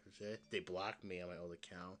actor and actresses. They blocked me on my old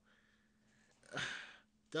account.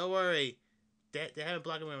 Don't worry, they haven't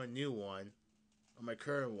blocked me on my new one, on my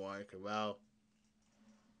current one. Cause well,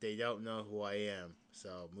 they don't know who I am.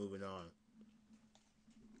 So moving on.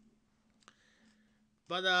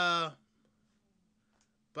 But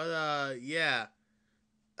yeah.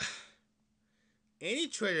 Any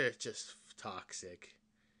Twitter is just toxic.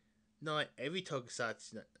 No, like every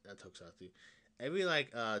tokusatsu, not tokusatsu, every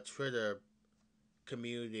like Twitter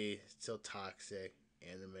community is so toxic.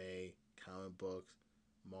 Anime, comic books,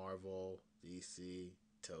 Marvel, DC,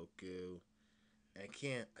 Toku. I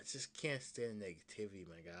just can't stand negativity,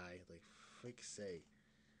 my guy. Like, freak sake.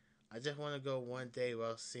 I just want to go one day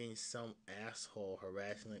without seeing some asshole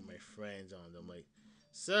harassing like my friends on them. Like,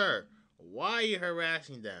 sir, why are you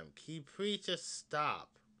harassing them? Can you please just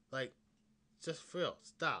stop? Like, just for real,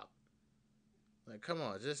 stop. Like, come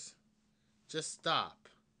on, just stop.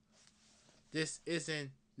 This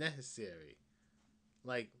isn't necessary.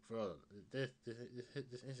 Like, for real, this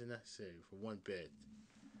isn't necessary for one bit.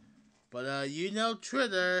 But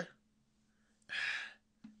Twitter,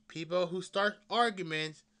 people who start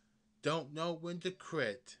arguments don't know when to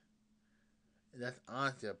quit. And that's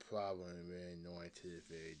honestly a problem and really annoying to this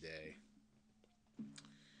very day.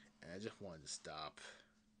 And I just wanted to stop.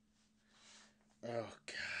 Oh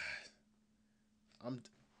God,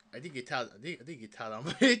 I think you tell. I think you tell. I'm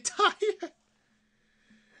very tired.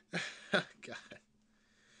 Oh God.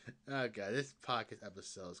 Oh God. This podcast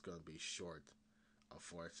episode is gonna be short,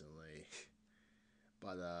 unfortunately.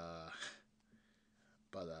 But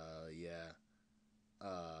yeah.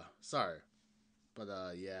 Sorry. But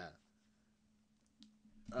yeah.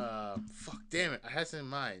 Fuck, damn it. I had something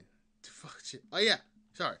in mind. Fuck shit. Oh yeah.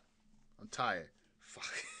 Sorry. I'm tired.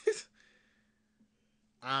 Fuck.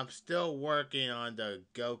 I'm still working on the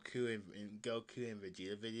Goku and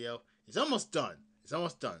Vegeta video. It's almost done. It's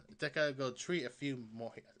almost done. I gotta go treat a few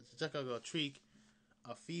more. I gotta go tweak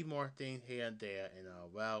a few more things here and there, and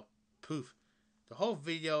well, poof. The whole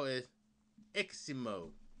video is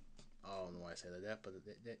Iximo. I don't know why I said that, but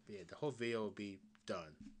yeah, the whole video will be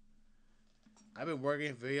done. I've been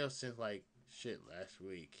working videos since like shit last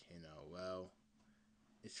week. Well,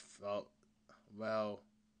 it's felt well.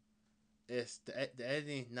 It's the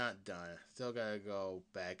editing's not done. Still gotta go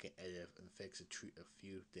back and edit and fix a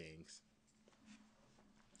few things.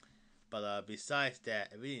 But besides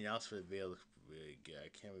that, everything else for the video looks really good. I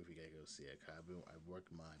can't wait for you guys to go see it. Cause I've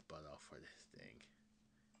worked my butt off for this thing.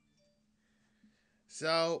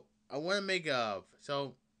 So I want to make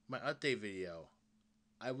my update video.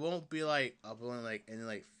 I won't be like uploading like any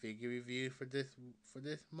like figure review for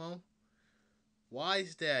this month. Why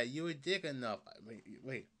is that? You were dick enough.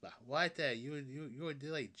 Wait. Why is that? You were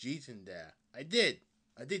like Jeets in there. I did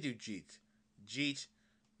do Jeets. Jeets,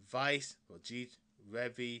 Vice, Jeets,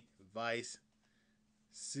 Revy, Vice,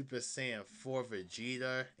 Super Saiyan 4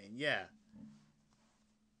 Vegeta, and yeah.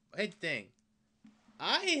 Hey, thing.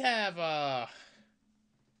 I have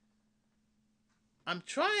I'm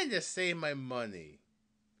trying to save my money.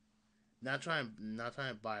 Not trying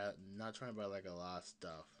to buy like a lot of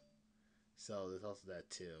stuff. So there's also that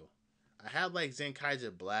too. I have like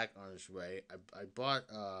Zenkaiser Black on its way. I bought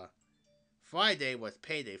Friday was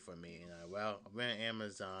payday for me, and I went on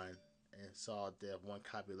Amazon and saw the one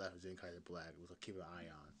copy left of Zenkaiser Black. It was to keep an eye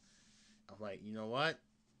on. I'm like, you know what?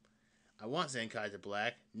 I want Zenkaiser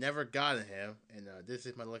Black. Never gotten him, and this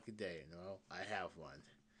is my lucky day. I have one.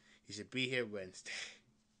 He should be here Wednesday.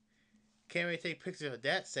 Can't really take pictures of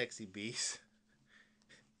that sexy beast.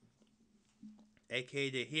 AKA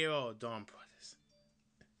the hero of Dawn Brothers.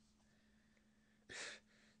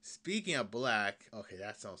 Speaking of black, okay,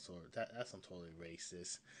 that sounds totally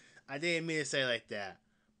racist. I didn't mean to say it like that.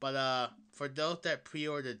 But for those that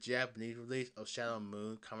pre-ordered the Japanese release of Shadow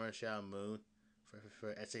Moon, Kamen Shadow Moon,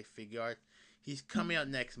 for SA Figure Art, he's coming out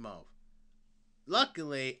next month.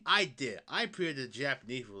 Luckily, I did. I pre-ordered the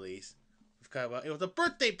Japanese release Because well, it was a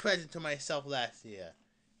birthday present to myself last year.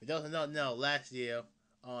 For those who don't know, last year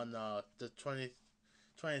on the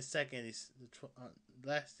 22nd,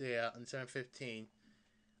 last year on 7/15,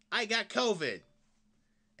 I got COVID.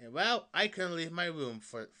 And well, I couldn't leave my room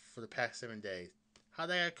for the past 7 days. How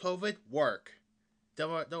did I get COVID? Work.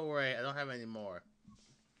 Don't worry, I don't have any more.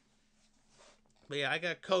 But yeah, I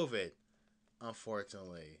got COVID,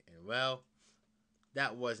 unfortunately. And well,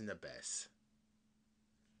 that wasn't the best.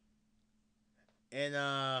 And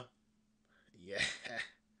yeah.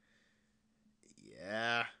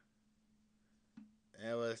 Yeah.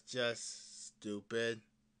 It was just stupid.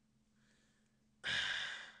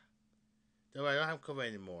 Don't worry, I don't have COVID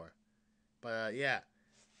anymore. But yeah.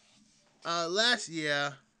 Last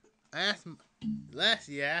year I asked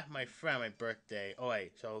my friend my birthday. Oh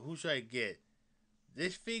wait, so who should I get?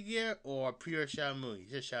 This figure or pure Shadow Moon? He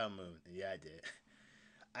said Shadow Moon. And yeah, I did.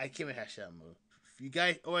 I came and had Shadow Moon. You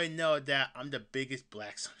guys already know that I'm the biggest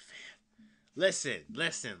Black Sun fan. Listen.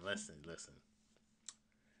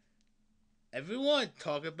 Everyone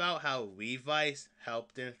talk about how Levi's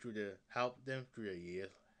helped them through the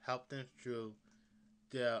years, helped them through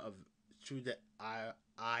the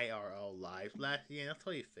IRL lives last year. And that's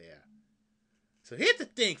totally fair. So here's the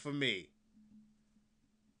thing for me.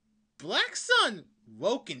 Black Sun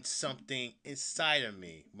woken something inside of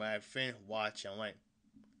me when I finished watching. I'm like,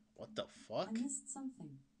 what the fuck? I missed something.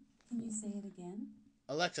 Can you say it again?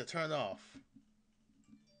 Alexa, turn off.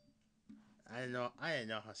 I didn't know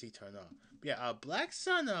how she turned off. But yeah, Black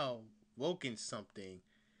Sun woken something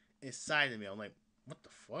inside of me. I'm like, what the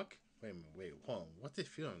fuck? Wait, hold on. What's this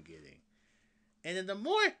feeling I'm getting? And then the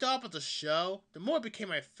more I thought about the show, the more it became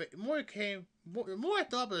the more I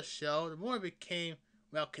thought about the show, the more it became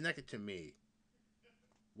connected to me.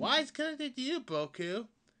 Why is it connected to you, Broku?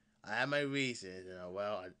 I have my reasons, and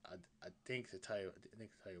I think to tell you. I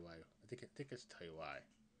think to tell you why. I think it's to tell you why.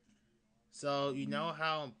 So you know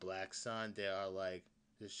how in Black Sun there are like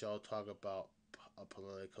the show talk about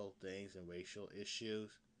political things and racial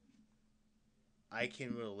issues. I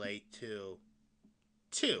can relate to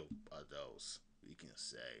two of those. We can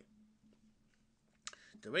say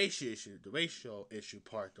the racial issue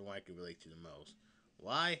part, the one I can relate to the most.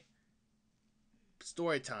 Why?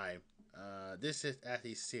 Story time. This is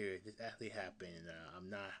actually serious. This actually happened. I'm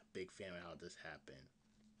not a big fan of how this happened.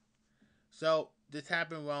 So this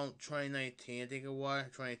happened around 2019, I think it was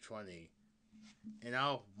 2020, and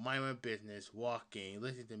I'll mind my business, walking,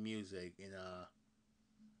 listening to music, and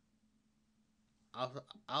I was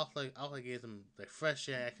like getting some like fresh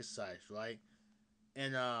air exercise, right?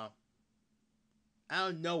 And out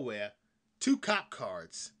of nowhere, two cop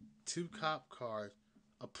cars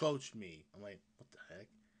approached me. I'm like, what the heck?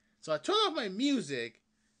 So I turned off my music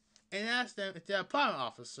and asked them if they're a police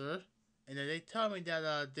officer. And then they told me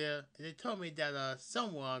that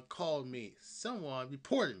someone called me. Someone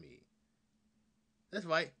reported me. That's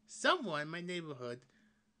right. Someone in my neighborhood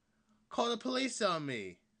called the police on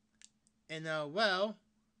me. And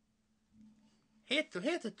here's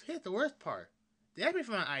the worst part. They asked me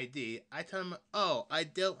for my ID. I told them, oh, I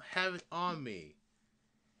don't have it on me.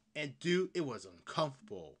 And dude, it was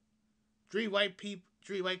uncomfortable. Three white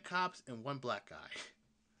cops, and one black guy.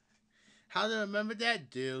 How do I remember that,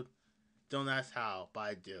 dude? Don't ask how, but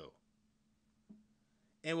I do.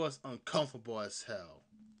 It was uncomfortable as hell,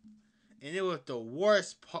 and it was the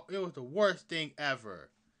worst. It was the worst thing ever.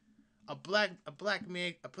 A black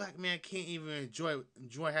man can't even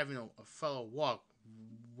enjoy having a fellow walk.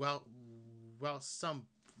 Well, some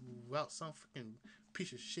freaking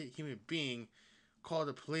piece of shit human being called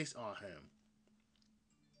the police on him,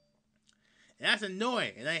 and that's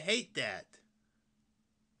annoying, and I hate that.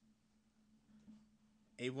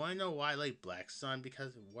 And you want to know why I like Black Sun?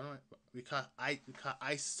 Because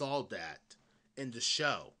I saw that in the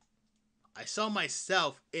show. I saw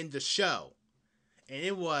myself in the show, and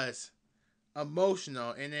it was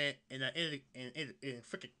emotional, and it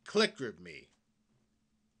freaking clicked with me.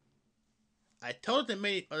 I told it to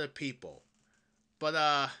many other people, but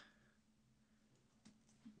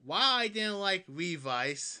while I didn't like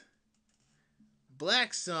Revice,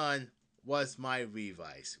 Black Sun was my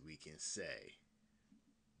Revice, we can say.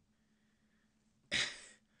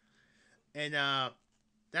 And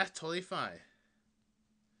that's totally fine.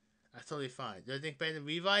 That's totally fine. Do I think better than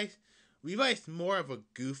Revice? Revice is more of a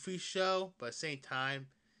goofy show, but at the same time,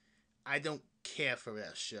 I don't care for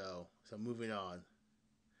that show. So moving on.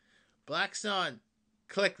 Black Sun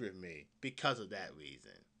clicked with me because of that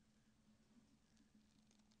reason.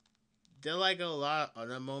 There are like a lot of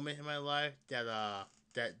other moments in my life that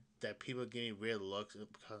people give me weird looks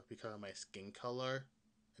because of my skin color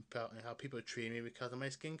and how people treat me because of my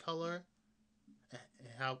skin color.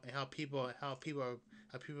 how people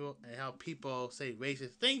say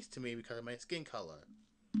racist things to me because of my skin color.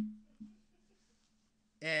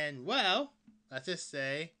 And well, let's just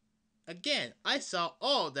say, again, I saw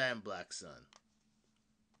all that in Black Sun.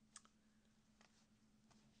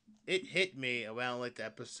 It hit me around like the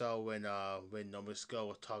episode when Nomisco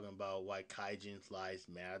was talking about why Kaijin's lives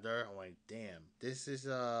matter. I'm like, damn, this is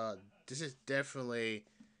definitely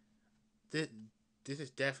this this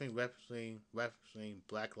is definitely referencing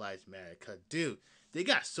Black Lives Matter. Cause dude, they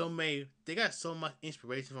got so much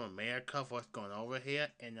inspiration from America for what's going on over here,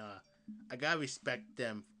 and I gotta respect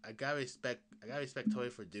them. I gotta respect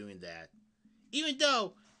Toei for doing that. Even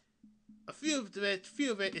though few of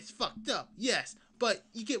it is fucked up, yes, but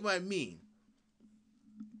you get what I mean.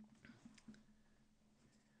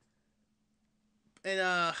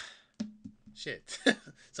 And shit,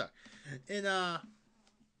 sorry. And the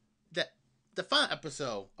the final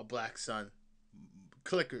episode of Black Sun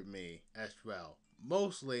clicked with me as well.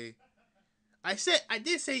 Mostly, I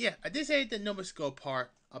did say the number scope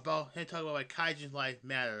part about him talking about like Kaijin's life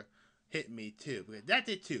matter hit me too, because that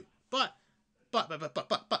did too. But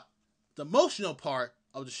the emotional part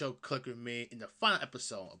of the show clicked with me in the final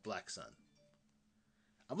episode of Black Sun.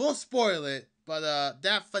 I won't spoil it, but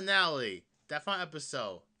that final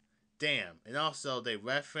episode, damn. And also they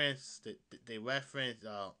reference I'm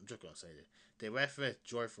just gonna say this. They reference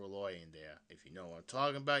Joyful Loy in there. If you know what I'm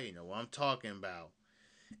talking about, you know what I'm talking about.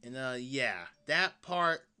 And yeah, that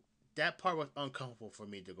part was uncomfortable for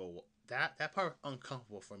me to go. That part was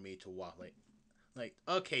uncomfortable for me to watch. Like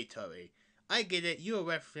okay, Toei, I get it. You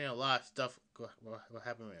were referencing a lot of stuff what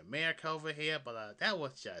happened in America over here, but that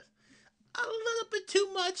was just a little bit too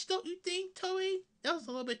much, don't you think, Toei? That was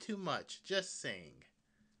a little bit too much. Just saying.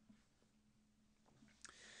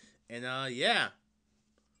 And yeah.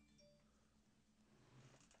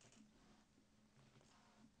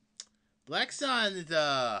 Black Sun is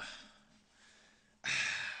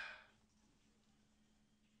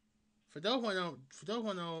for those who want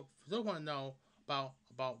to know about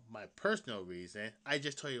my personal reason, I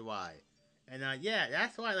just told you why. And yeah,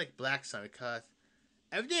 that's why I like Black Sun, because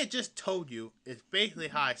everything I just told you is basically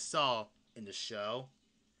how I saw in the show.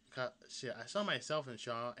 Cause shit, I saw myself in the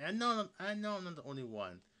show, and I know I'm not the only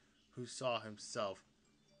one who saw himself.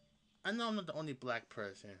 I know I'm not the only black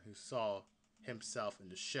person who saw himself in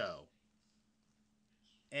the show.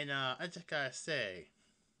 And I just gotta say,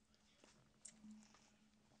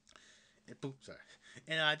 sorry.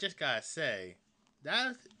 And I just gotta say,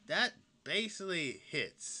 that basically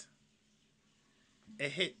hits.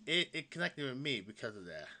 It connected with me because of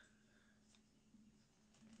that.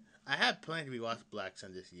 I have planned to rewatch Black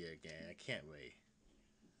Sun this year again. I can't wait.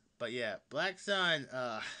 But yeah, Black Sun.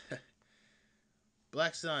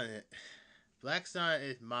 Black Sun. Black Sun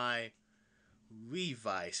is my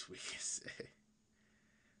revise, we can say.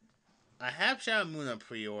 I have Shadow Moon on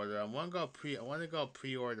pre-order. I want to go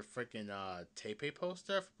pre-order the freaking Tepe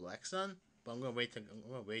poster for Black Sun, but I'm gonna wait till I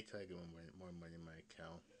get more money in my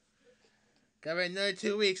account. Got wait another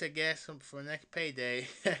 2 weeks, I guess, for next payday.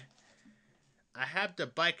 I have the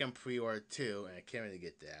bike on pre-order too, and I can't really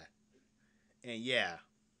get that. And yeah,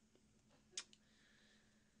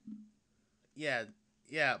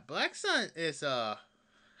 Black Sun is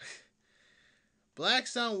Black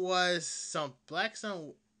Sun was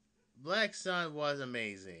Black Sun was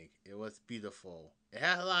amazing. It was beautiful. It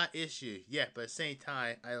had a lot of issues, yeah, but at the same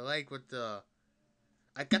time, I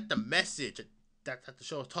got the message that the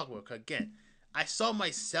show was talking about. Cause again, I saw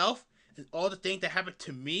myself and all the things that happened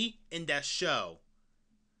to me in that show,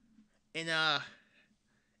 and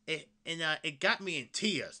it got me in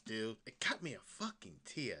tears, dude. It got me in fucking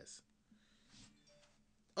tears.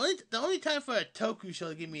 The only time for a Toku show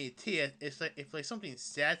to give me a tear is like if like something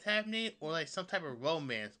sad's happening or like some type of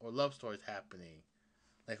romance or love story is happening.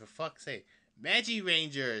 Like for fuck's sake, Magi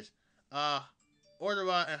Rangers,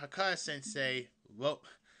 Ordura and Hakata Sensei wrote,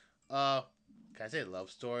 can I say love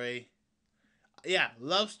story? Yeah,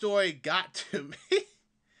 love story got to me.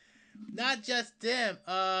 Not just them,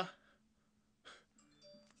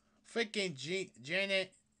 freaking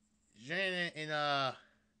Janet and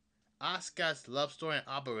Asuka's love story and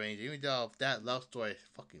Abba Ranger, even though that love story is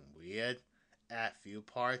fucking weird at few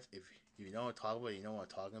parts, if you know what I'm talking about, you know what I'm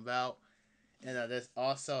talking about. And there's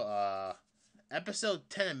also episode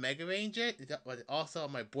 10 of Mega Ranger, but also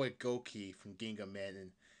my boy Goki from Ginga Man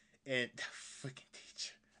and the freaking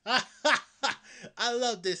teacher. I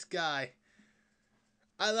love this guy.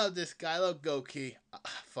 I love Goki.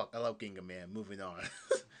 Fuck, I love Ginga Man. Moving on.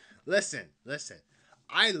 Listen.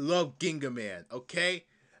 I love Ginga Man, okay?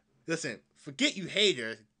 Listen, forget you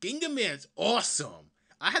haters. Ginga Man's awesome.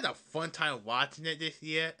 I had a fun time watching it this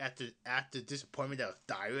year after disappointment of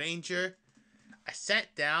Die Ranger. I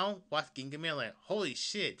sat down, watched Ginga Man, like, holy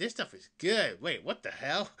shit, this stuff is good. Wait, what the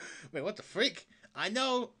hell? Wait, what the freak? I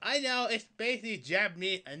know, it's basically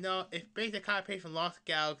Japanese. I know, it's basically a copy from Lost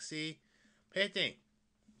Galaxy. But here's the thing.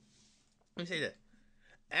 Let me say this.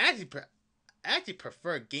 I actually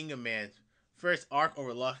prefer Ginga Man's first arc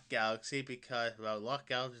over Lost Galaxy because, well, Lost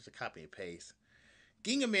Galaxy is a copy and paste.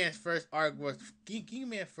 Ginga Man's first arc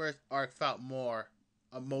felt more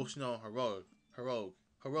emotional, heroic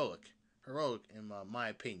in my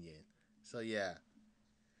opinion. So yeah,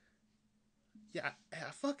 I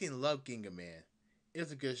fucking love Ginga Man. It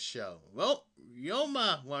was a good show. Well,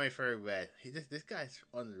 Yoma, one of my favorite red. This guy's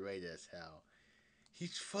underrated as hell.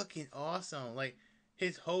 He's fucking awesome. Like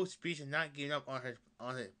his whole speech of not giving up on his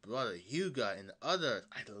brother Hyuga and the others.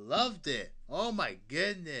 I loved it. Oh my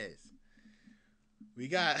goodness. We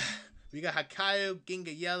got Hakaru,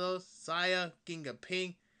 Ginga Yellow, Saya, Ginga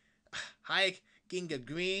Pink, Hayek, Ginga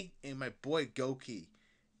Green, and my boy Goki,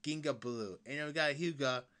 Ginga Blue. And then we got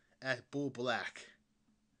Hyuga as Bull Black.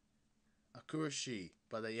 Akurashi.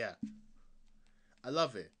 But yeah. I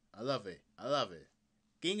love it.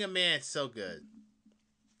 Ginga Man's so good.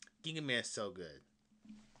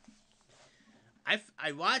 I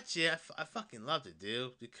watch it. I fucking loved it,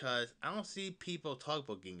 dude. Because I don't see people talk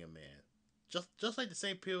about Ginga Man. Just like the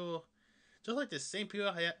same people. Just like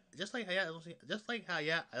how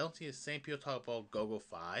I don't see the same people talk about Gogo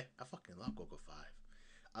 5. I fucking love Gogo 5.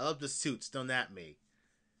 I love the suits, don't at me.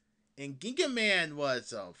 And Ginga Man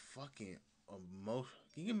was a fucking emotional.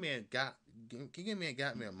 Ginga Man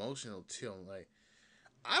got me emotional too. Like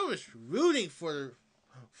I was rooting for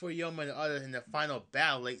Yoma and the others in the final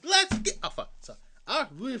battle. Like let's get. Oh fuck. So I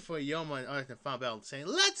was rooting for Yoma and others in the final battle, saying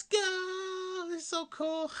 "Let's go! It's so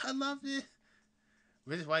cool. I love it."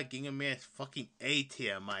 Which is why Ginga Man's fucking A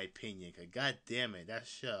tier, in my opinion. Cause god damn it, that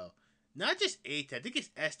show. Not just A tier, I think it's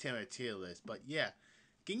S tier on the tier list. But yeah,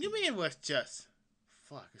 Ginga Man was just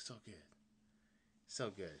fuck. It's so good,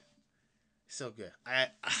 so good. I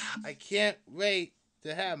can't wait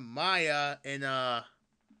to have Maya and and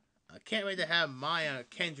Kendrick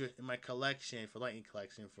in my collection for Lightning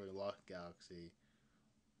Collection for the Lost Galaxy.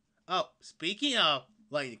 Oh, speaking of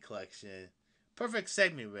Lightning Collection, perfect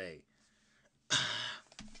segment, Ray.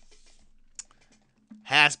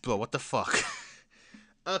 Hasbro, what the fuck?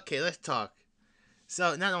 Okay, let's talk.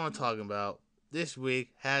 So now what I'm talking about. This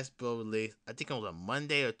week, Hasbro released, I think it was a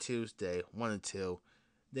Monday or Tuesday, one or two.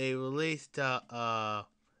 They released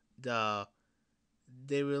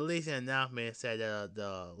they released an announcement that said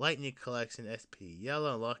the Lightning Collection SP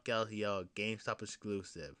Yellow and Lost Galaxy Yellow GameStop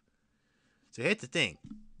exclusive. So here's the thing,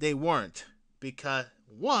 they weren't because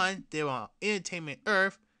one, they were on Entertainment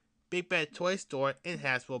Earth, Big Bad Toy Store, and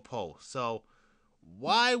Hasbro Pulse. So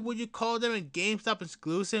why would you call them a GameStop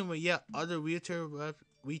exclusive when yet other retail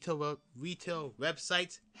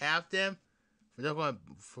websites have them? For those want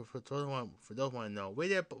to know, where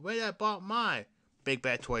did I bought mine? Big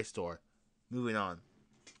Bad Toy Store. Moving on.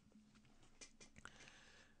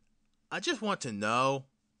 I just want to know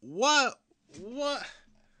what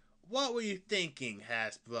were you thinking,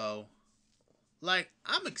 Hasbro? Like,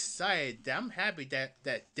 I'm excited. I'm happy that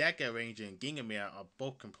Deca Ranger and Ginga Man are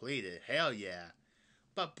both completed. Hell yeah.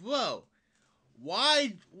 But bro,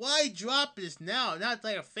 why drop this now? Not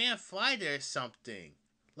like a fan fighter or something.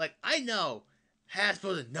 Like I know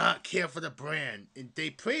Hasbro does not care for the brand, and they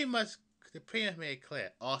pretty much made it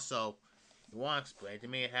clear. Also, you want to explain to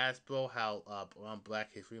me, Hasbro, how on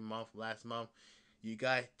Black History Month last month, you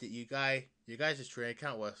guys' trading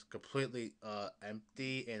account was completely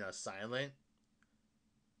empty and silent.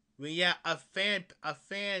 I mean, yeah, a fan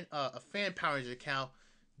Power Rangers account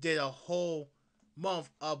did a whole month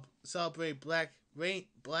of celebrate Black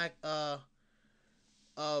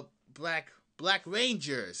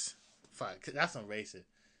Rangers. Fuck, that's not racist.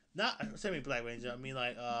 Not semi Black Ranger. I mean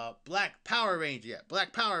like Black Power Ranger. Yeah,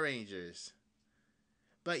 Black Power Rangers.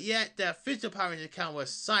 But yet the official Power Ranger account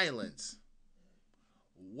was silence.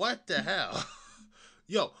 What the hell?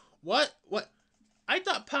 Yo, what? I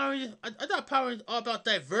thought Power Rangers was all about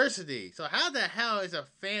diversity. So how the hell is a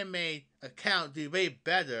fan made account do way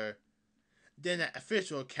better than an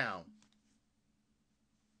official account?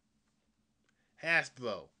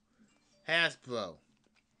 Hasbro.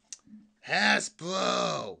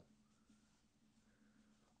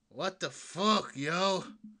 What the fuck, yo?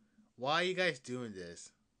 Why are you guys doing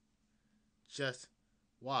this? Just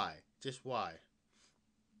why?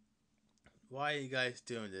 Why are you guys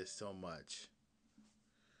doing this so much?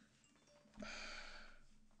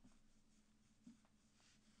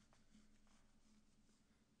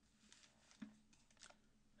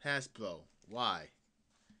 Hasbro, why?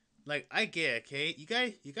 Like, I get it, okay? You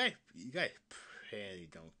guys really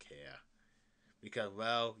don't care. Because,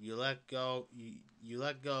 well, you let go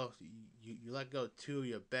two of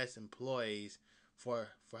your best employees for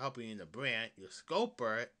helping in the brand, your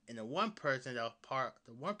scoper, and the one person that was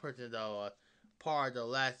part of the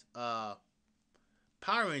last Power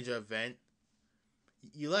Ranger event,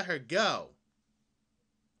 you let her go.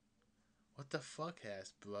 What the fuck,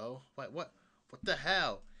 Hasbro? What the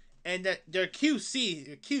hell? And that your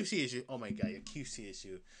QC issue. Oh my god, your QC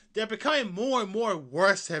issue. They're becoming more and more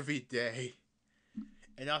worse every day.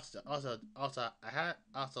 And this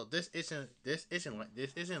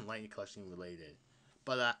isn't lightning collection related,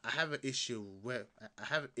 but I have an issue with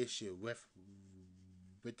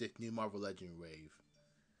this new Marvel Legend wave.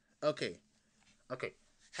 Okay,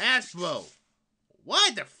 Hasbro.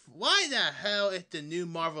 Why the hell is the new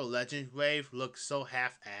Marvel Legends wave look so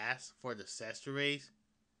half-assed for the accessories?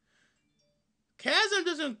 Chasm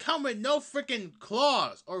doesn't come with no freaking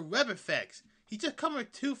claws or web effects. He just comes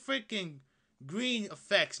with two freaking green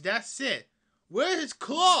effects. That's it. Where's his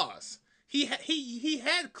claws? He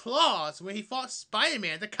had claws when he fought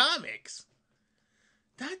Spider-Man in the comics.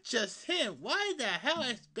 Not just him. Why the hell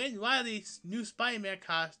is Ben Riley's new Spider-Man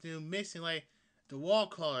costume missing like the wall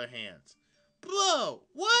color hands? Bro,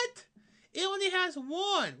 what? It only has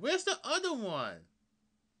one. Where's the other one?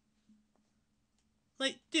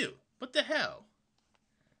 Like, dude, what the hell?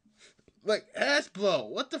 Like, Hasbro,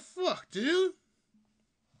 what the fuck, dude?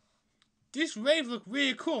 This rave look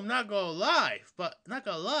really cool, I'm not gonna lie. But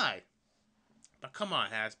come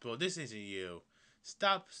on, Hasbro, this isn't you.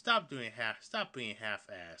 Stop being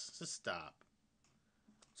half-assed. Just stop.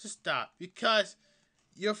 Because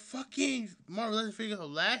your fucking Marvel Legends figures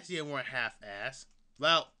of last year weren't half-assed.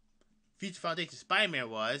 Well, Future Foundation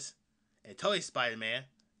Spider-Man was. And Toy Spider-Man.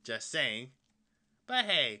 Just saying. But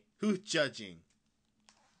hey, who's judging?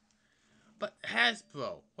 But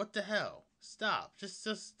Hasbro, what the hell? Stop. Just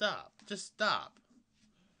stop. Just stop.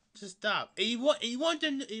 And you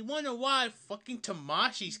wonder why fucking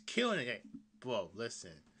Tamashi's killing it. Bro,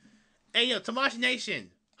 listen. Hey, yo, Tamashi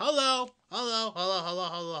Nation. Hello.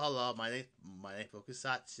 My name is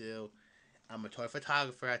BrokuCast. I'm a toy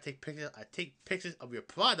photographer. I take pictures of your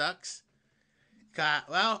products.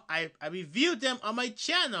 Well, I reviewed them on my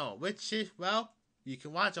channel, which is, well, you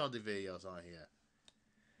can watch all the videos on here.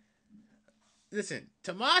 Listen,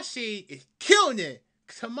 Tamashi is killing it.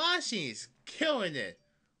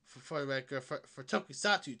 For the record, for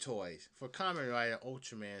Tokusatsu toys, for Kamen Rider,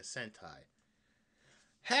 Ultraman, Sentai.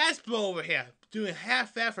 Hasbro over here doing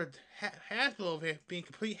Hasbro over here being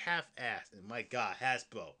complete half-assed. And my god,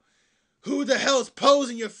 Hasbro. Who the hell's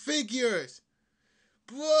posing your figures?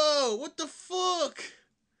 Bro, what the fuck?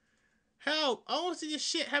 Hell, I want to see this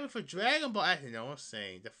shit happen for Dragon Ball. Actually, no, I'm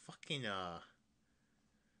saying the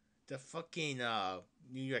fucking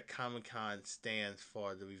New York Comic Con stands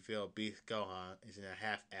for the reveal of Beast Gohan is in a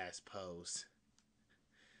half-ass pose.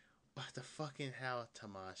 What the fucking hell,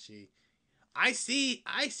 Tamashi? I see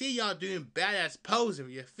y'all doing badass poses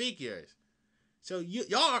with your figures. So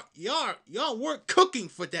y'all weren't cooking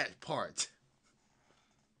for that part.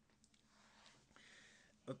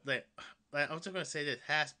 Like I'm just gonna say this,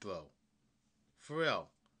 Hasbro. For real.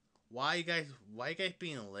 Why you guys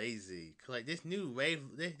being lazy? Cause like this new wave,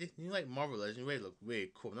 this new like Marvel Legends wave look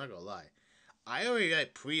really cool. I'm not gonna lie. I already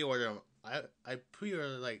like pre-order. I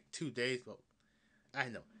pre-ordered like 2 days, but I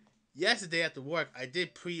know. Yesterday after work, I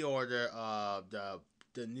did pre-order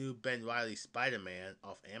the new Ben Riley Spider-Man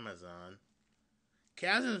off Amazon.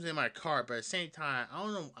 Chasm's in my cart, but at the same time, I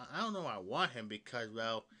don't know why I want him because,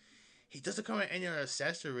 well, he doesn't come with any other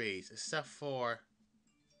accessories except for,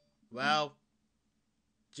 well,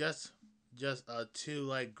 just 2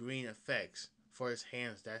 like green effects for his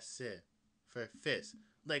hands. That's it. For his fists.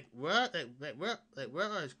 Where are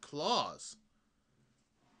his claws?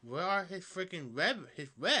 Where are his freaking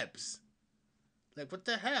webs? Like, what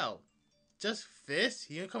the hell? Just fists?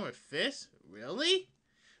 He didn't come with fists? Really?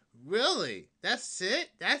 That's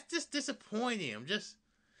it? That's just disappointing.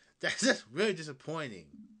 That's just really disappointing.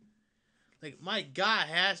 Like, my god,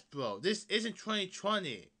 Hasbro, this isn't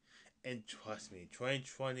 2020. And trust me,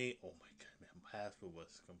 2020, oh my god, man, Hasbro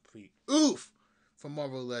was complete oof for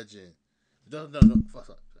Marvel Legend. No.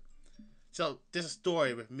 So, there's a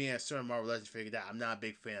story with me and a certain Marvel Legends figure that I'm not a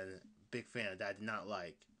big fan of, that I did not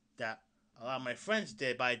like. That a lot of my friends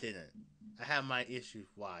did, but I didn't. I have my issues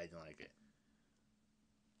why I didn't like it.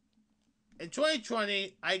 In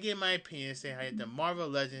 2020, I gave my opinion saying how the Marvel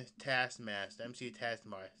Legends Taskmaster, MCU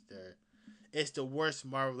Taskmaster, is the worst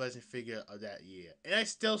Marvel Legends figure of that year. And I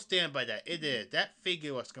still stand by that. It is. That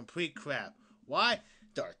figure was complete crap. Why?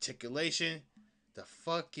 the articulation, the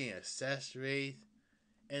fucking accessories,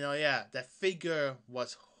 and oh yeah, that figure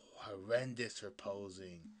was horrendous for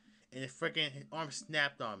posing, and his arm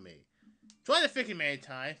snapped on me. Tried to fix it many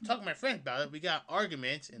times. Talked to my friends about it. We got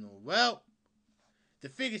arguments, and well, the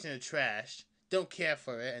figure's in the trash. Don't care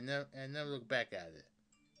for it, and never look back at it.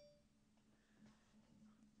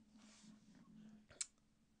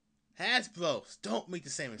 Hasbro, don't make the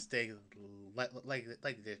same mistake like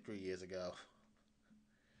they did 3 years ago.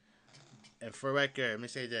 And for record, let me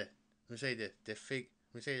say this. Let me say this.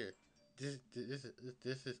 Let me say this.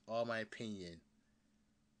 This is all my opinion.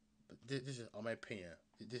 But this is all my opinion.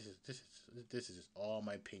 This is just all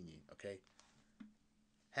my opinion. Okay.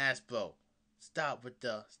 Hasbro, stop with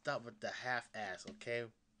the half ass. Okay,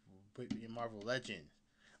 with your Marvel Legends.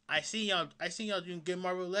 I see y'all doing good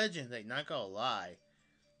Marvel Legends. Like, not gonna lie.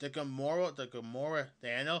 The Gamora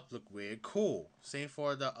Thanos look really cool. Same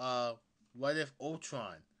for the What If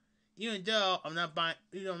Ultron. Even though I'm not buying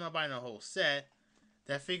the whole set,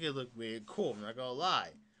 that figure looked really cool. I'm not gonna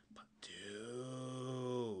lie, but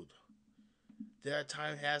dude, there are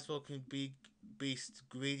times Hasbro can be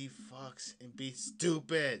greedy fucks and be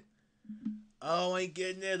stupid. Oh my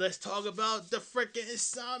goodness, let's talk about the freaking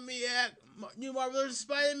Insomniac new Marvel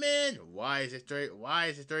Spider-Man. Why is it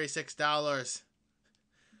 $36?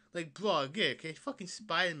 Like, bro, again, okay, fucking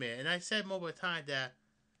Spider-Man. And I said multiple times that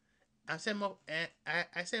I said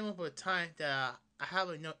multiple times that I have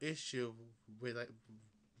like no issue with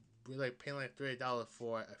paying like $30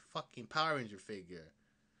 for a fucking Power Ranger figure.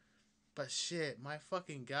 But shit, my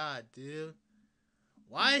fucking god, dude.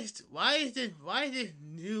 Why did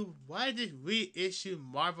reissue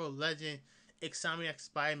Marvel Legend Insomniac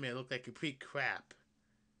Spider-Man look like complete crap?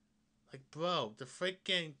 Like, bro, the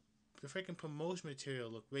freaking promotion material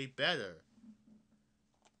looked way better.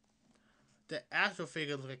 The actual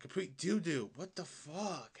figure looked like complete doo-doo. What the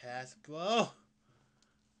fuck, Hasbro?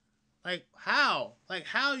 Like, how? Like,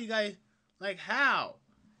 how you guys... Like, how?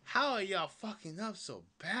 How are y'all fucking up so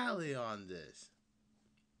badly on this?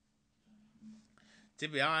 To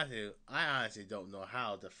be honest with you, I honestly don't know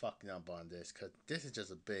how to fucking up on this, because this is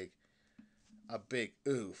just a big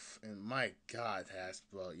oof. And my god,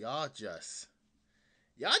 Hasbro, y'all just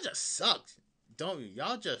suck, don't you?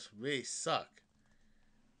 Y'all just really suck.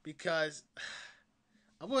 Because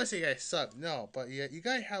I wouldn't say you guys suck, no, but yeah, you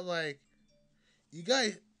guys have like, you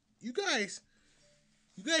guys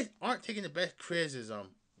aren't taking the best criticism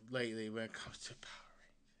lately when it comes to Power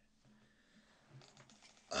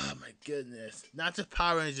Rangers. Oh my goodness, not just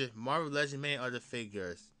Power Rangers, Marvel Legends, many other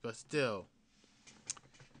figures, but still,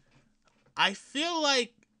 I feel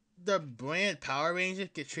like the brand Power Rangers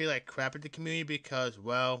get treated like crap in the community because,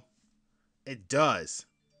 well, it does.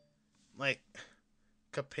 Like,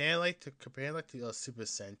 compare to Super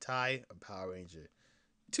Sentai or Power Ranger,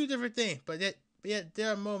 two different things, but yet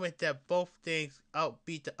there are moments that both things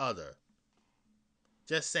outbeat the other.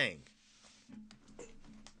 Just saying.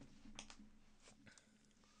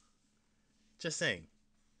 Just saying.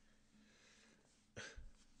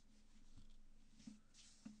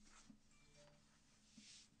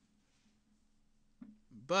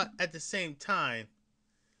 But at the same time,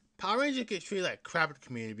 Power Rangers get treated like crap in the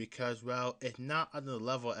community because, well, it's not on the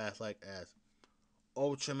level as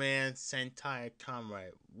Ultraman, Sentai, and Kamen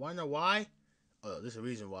Rider. Wonder why? Oh, there's a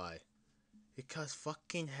reason why. Because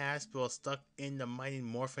fucking Hasbro is stuck in the Mighty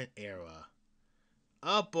Morphin era.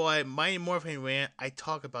 Oh boy, Mighty Morphin ran. I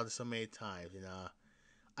talk about this so many times,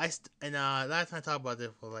 last time I talked about this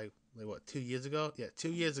was like what, 2 years ago? Yeah, 2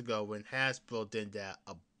 years ago when Hasbro did that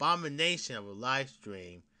abomination of a live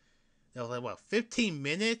stream. It was like, what, 15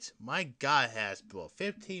 minutes? My god, Hasbro,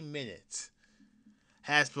 15 minutes.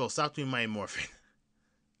 Hasbro, stop doing Mighty Morphin.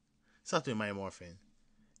 Stop doing Mighty Morphin.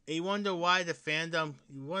 And you wonder why the fandom,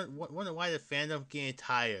 getting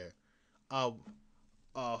tired.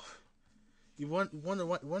 You wonder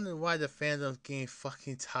why the fandom's getting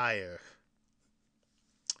fucking tired.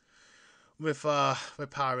 With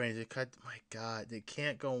Power Rangers, cause my god, they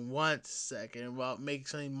can't go 1 second without making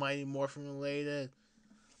something Mighty Morphin related.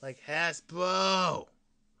 Like, Hasbro,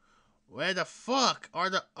 where the fuck are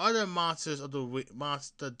the other monsters of the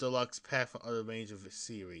Monster Deluxe pack from other Ranger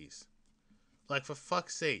series? Like, for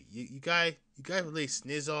fuck's sake, you guys released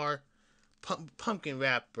Snizzar, Pumpkin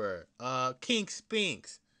Rapper, King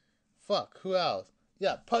Spinks, fuck, who else?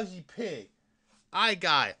 Yeah, Pudgy Pig, Eye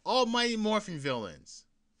Guy, all Mighty Morphin villains.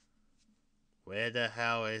 Where the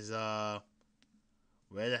hell are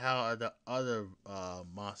the other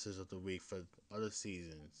monsters of the week for other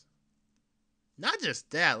seasons? Not just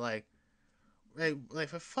that, like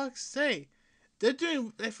for fuck's sake, they're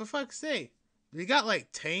doing, like, for fuck's sake, we got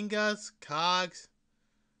like Tangas, Cogs,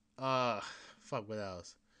 uh, fuck, what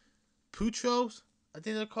else? Putros, I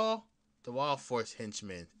think they're called. The Wild Force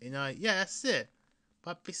henchmen. Yeah, that's it.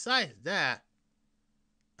 But besides that,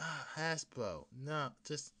 Hasbro, no,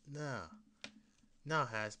 just no. No,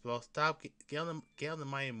 Hasbro, stop. Get on the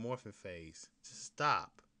Mighty Morphin phase. Just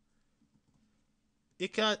stop.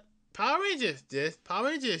 It got Power Rangers. Power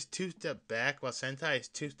Rangers is 2 step back, while Sentai is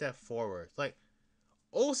 2 step forward. It's like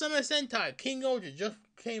Osama Sentai King Ultra just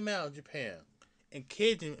came out in Japan, and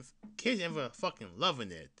kids are fucking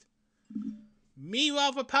loving it.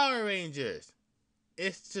 Meanwhile, for Power Rangers,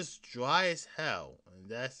 it's just dry as hell, and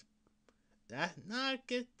that's not a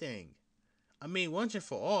good thing. I mean, once and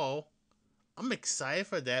for all, I'm excited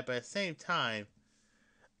for that, but at the same time,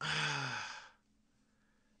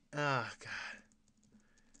 oh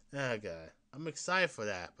god, I'm excited for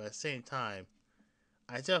that, but at the same time,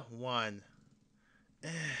 I just want,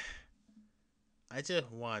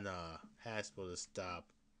 Hasbro to stop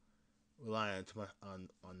relying too much on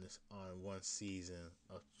one season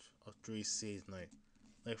of 3 seasons,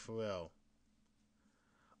 like for real.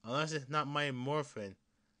 Unless it's not Mighty Morphin,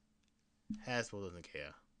 Hasbro doesn't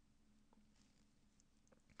care,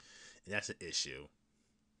 and that's an issue.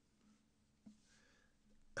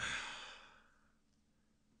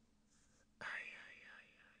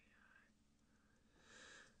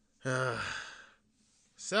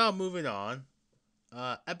 So moving on.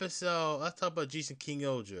 Episode. Let's talk about Jeets and King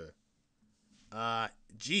Ultra.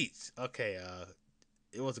 Jeets. Okay.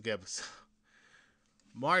 It was a good episode.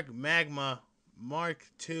 Mark Magma Mark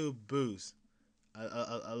II Boost.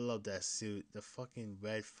 I love that suit. The fucking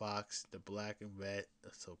red fox, the black and red.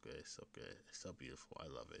 That's so good. It's so good. It's so beautiful. I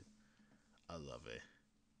love it. I love it.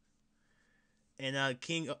 And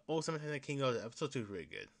King. Oh, something like King Ultra. Episode 2 is really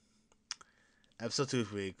good. Episode 2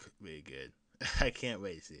 is really good. I can't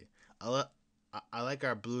wait to see it. I like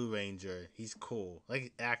our Blue Ranger. He's cool. I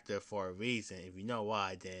like actor for a reason. If you know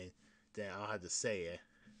why, then I'll have to say it.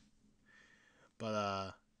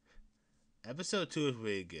 But episode 2 is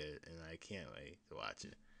really good, and I can't wait to watch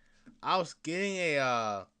it. I was getting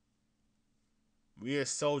a Weird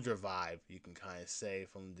Soldier vibe, you can kind of say,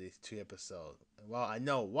 from these 2 episodes. Well, I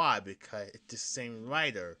know why, because it's the same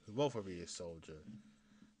writer who wrote for Weird Soldier.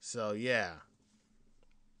 So yeah.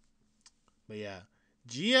 But yeah,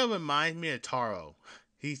 Gia reminds me of Taro.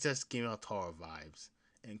 He's just giving out Taro vibes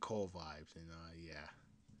and Cole vibes, and yeah.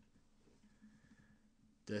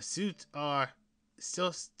 The suits are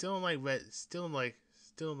still like red, still like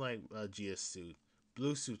Gia's suit.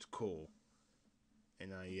 Blue suit's cool,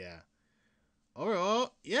 and yeah.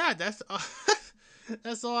 Overall, yeah, that's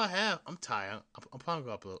that's all I have. I'm tired. I'm probably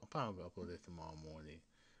gonna upload it tomorrow morning.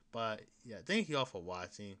 But yeah, thank you all for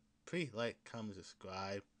watching. Please like, comment,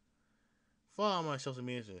 subscribe. Follow my social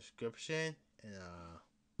media in the description, and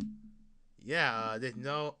there's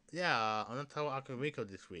no I'm not talking about Akiriko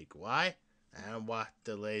this week. Why? I haven't watched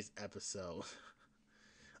the latest episode.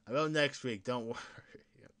 I will next week. Don't worry.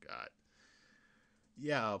 Oh God.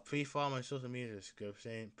 Yeah, please follow my social media in the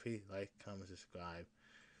description. Please like, comment, subscribe.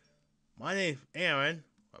 My name's Aaron,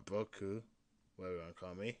 or Broku, whatever you want to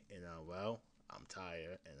call me, and I'm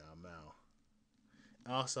tired, and I'm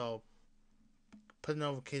out. Also, put the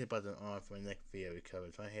notification button on for the next video, because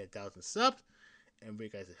we're trying to hit 1,000 subs, and for you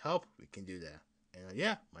guys to help, we can do that. And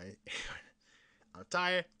my name is Aaron. I'm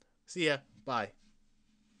tired. See ya. Bye.